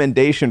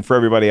recommendation for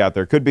everybody out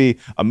there? Could be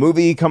a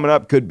movie coming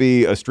up, could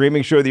be a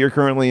streaming show that you're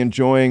currently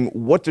enjoying.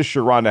 What does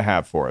Sharonda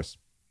have for us?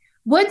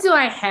 What do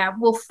I have?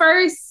 Well,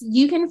 first,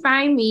 you can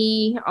find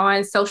me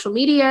on social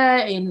media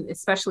and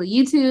especially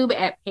YouTube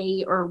at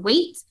Pay or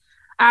Wait.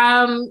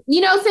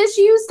 Since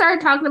you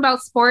started talking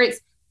about sports,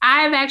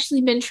 I've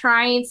actually been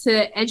trying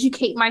to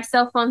educate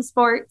myself on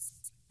sports.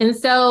 And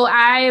so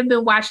I have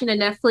been watching a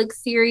Netflix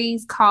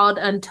series called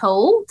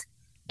Untold.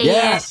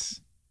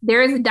 Yes. And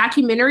there is a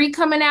documentary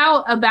coming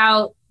out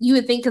about, you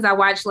would think, because I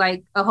watched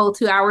like a whole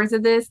 2 hours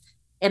of this,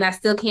 and I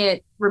still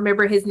can't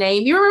remember his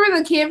name. You remember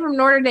the kid from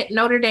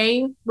Notre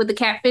Dame with the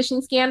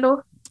catfishing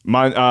scandal?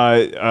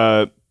 Monte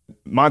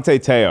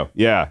Teo,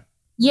 yeah.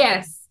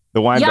 Yes. The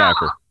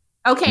linebacker. Y'all,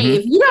 okay,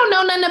 If you don't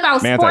know nothing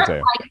about sports,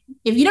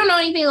 if you don't know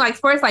anything like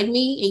sports like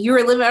me, and you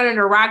were living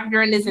under a rock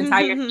during this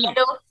entire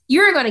scandal,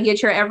 you're going to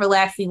get your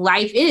everlasting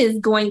life. It is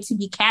going to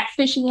be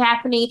catfishing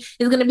happening.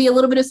 There's going to be a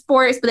little bit of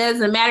sports, but that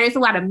doesn't matter. It's a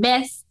lot of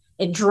mess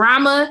and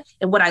drama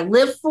and what I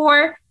live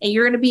for, and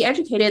you're going to be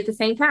educated at the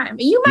same time.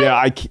 And you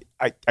might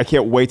I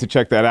can't wait to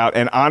check that out.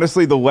 And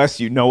honestly, the less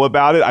you know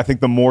about it, I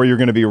think the more you're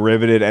going to be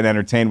riveted and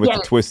entertained with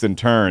the twists and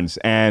turns.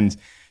 And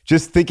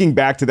just thinking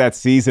back to that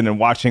season and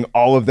watching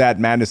all of that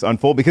madness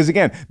unfold, because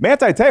again,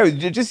 Manti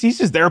Te'o, he's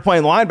just there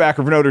playing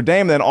linebacker for Notre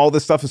Dame, and then all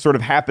this stuff is sort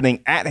of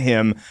happening at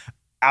him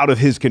out of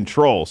his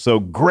control. So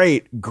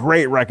great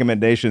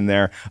recommendation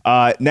there.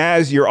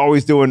 Naz, you're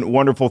always doing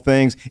wonderful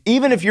things.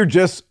 Even if you're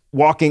just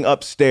walking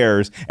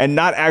upstairs and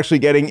not actually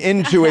getting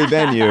into a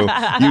venue,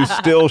 you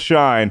still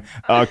shine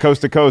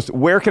coast to coast.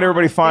 Where can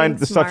everybody find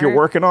the stuff you're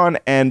working on?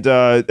 And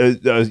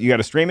you got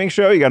a streaming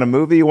show? You got a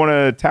movie you want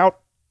to tout?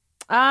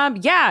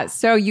 Yeah.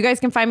 So you guys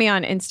can find me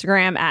on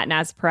Instagram at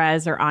Naz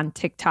Perez or on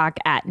TikTok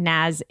at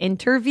Naz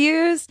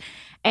Interviews.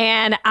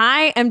 And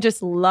I am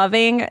just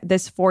loving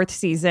this 4th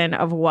season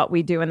of What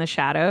We Do in the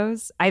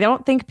Shadows. I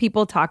don't think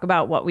people talk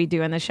about What We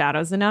Do in the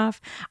Shadows enough.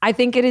 I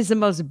think it is the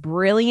most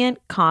brilliant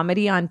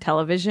comedy on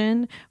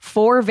television.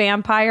 4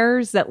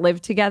 vampires that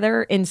live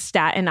together in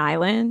Staten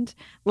Island.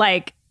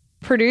 Like,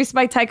 produced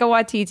by Taika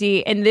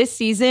Waititi. And this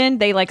season,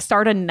 they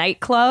start a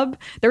nightclub.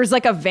 There's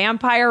a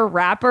vampire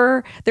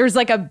rapper. There's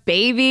a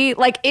baby.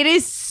 It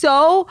is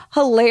so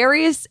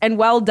hilarious and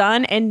well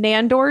done. And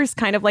Nandor's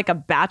kind of like a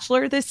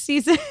bachelor this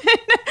season.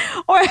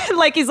 Or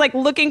he's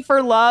looking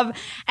for love.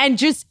 And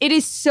just, it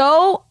is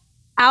so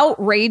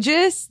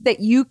outrageous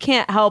that you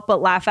can't help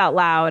but laugh out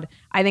loud.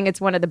 I think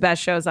it's one of the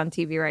best shows on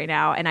TV right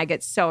now. And I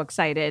get so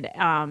excited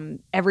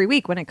every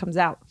week when it comes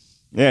out.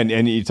 Yeah,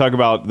 and you talk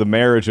about the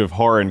marriage of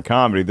horror and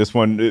comedy. This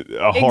one,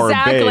 a horror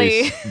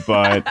base,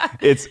 but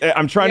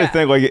I'm trying to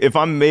think, if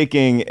I'm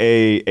making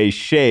a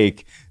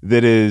shake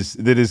that is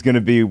going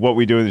to be What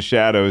We Do in the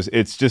Shadows,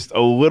 it's just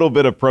a little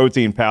bit of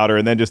protein powder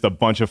and then just a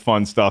bunch of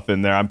fun stuff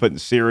in there. I'm putting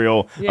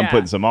cereal, I'm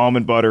putting some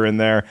almond butter in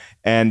there,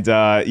 and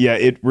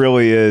it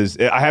really is.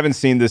 I haven't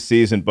seen this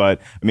season,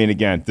 but I mean,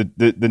 again,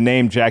 the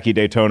name Jackie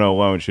Daytona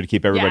alone should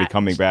keep everybody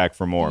coming back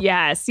for more.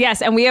 Yes,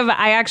 and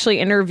I actually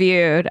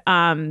interviewed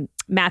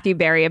Matthew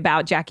Berry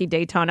about Jackie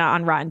Daytona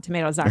on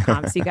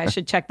RottenTomatoes.com, so you guys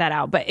should check that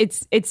out. But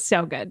it's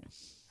so good.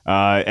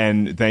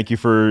 And thank you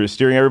for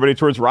steering everybody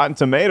towards Rotten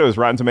Tomatoes.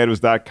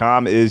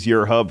 RottenTomatoes.com is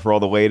your hub for all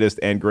the latest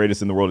and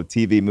greatest in the world of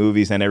TV,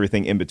 movies, and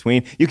everything in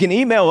between. You can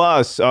email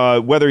us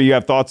whether you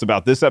have thoughts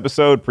about this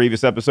episode,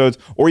 previous episodes,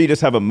 or you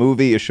just have a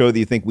movie, a show that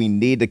you think we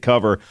need to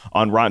cover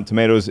on Rotten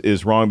Tomatoes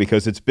is Wrong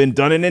because it's been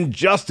done an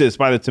injustice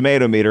by the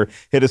tomato meter.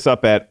 Hit us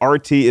up at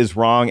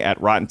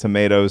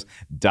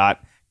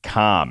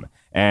rtiswrong@RottenTomatoes.com.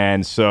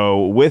 And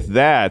so with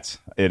that,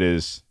 it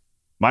is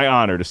my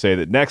honor to say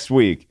that next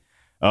week,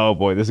 oh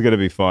boy, this is going to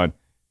be fun.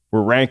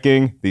 We're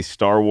ranking the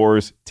Star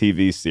Wars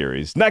TV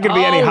series. Not going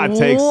to be any hot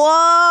takes.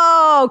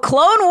 Whoa,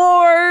 Clone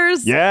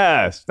Wars.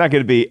 Yes, not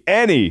going to be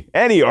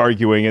any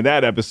arguing in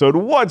that episode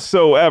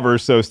whatsoever.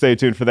 So stay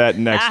tuned for that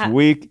next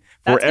week.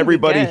 For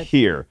everybody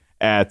here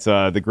at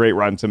the Great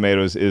Rotten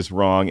Tomatoes is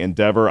Wrong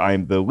endeavor,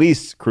 I'm the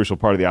least crucial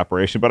part of the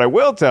operation, but I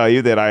will tell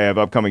you that I have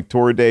upcoming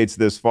tour dates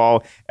this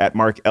fall at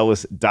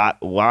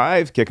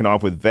markellis.live, kicking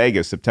off with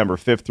Vegas, September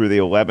 5th through the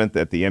 11th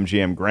at the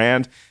MGM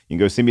Grand. You can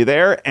go see me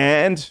there.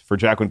 And for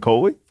Jacqueline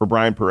Coley, for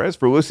Brian Perez,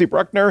 for Lucy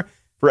Bruckner,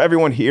 for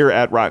everyone here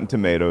at Rotten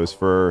Tomatoes,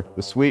 for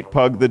the sweet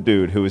Pug the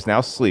Dude who is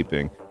now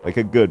sleeping like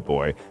a good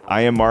boy,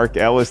 I am Mark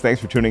Ellis. Thanks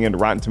for tuning in to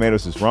Rotten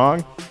Tomatoes is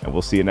Wrong, and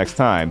we'll see you next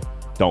time.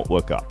 Don't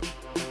look up.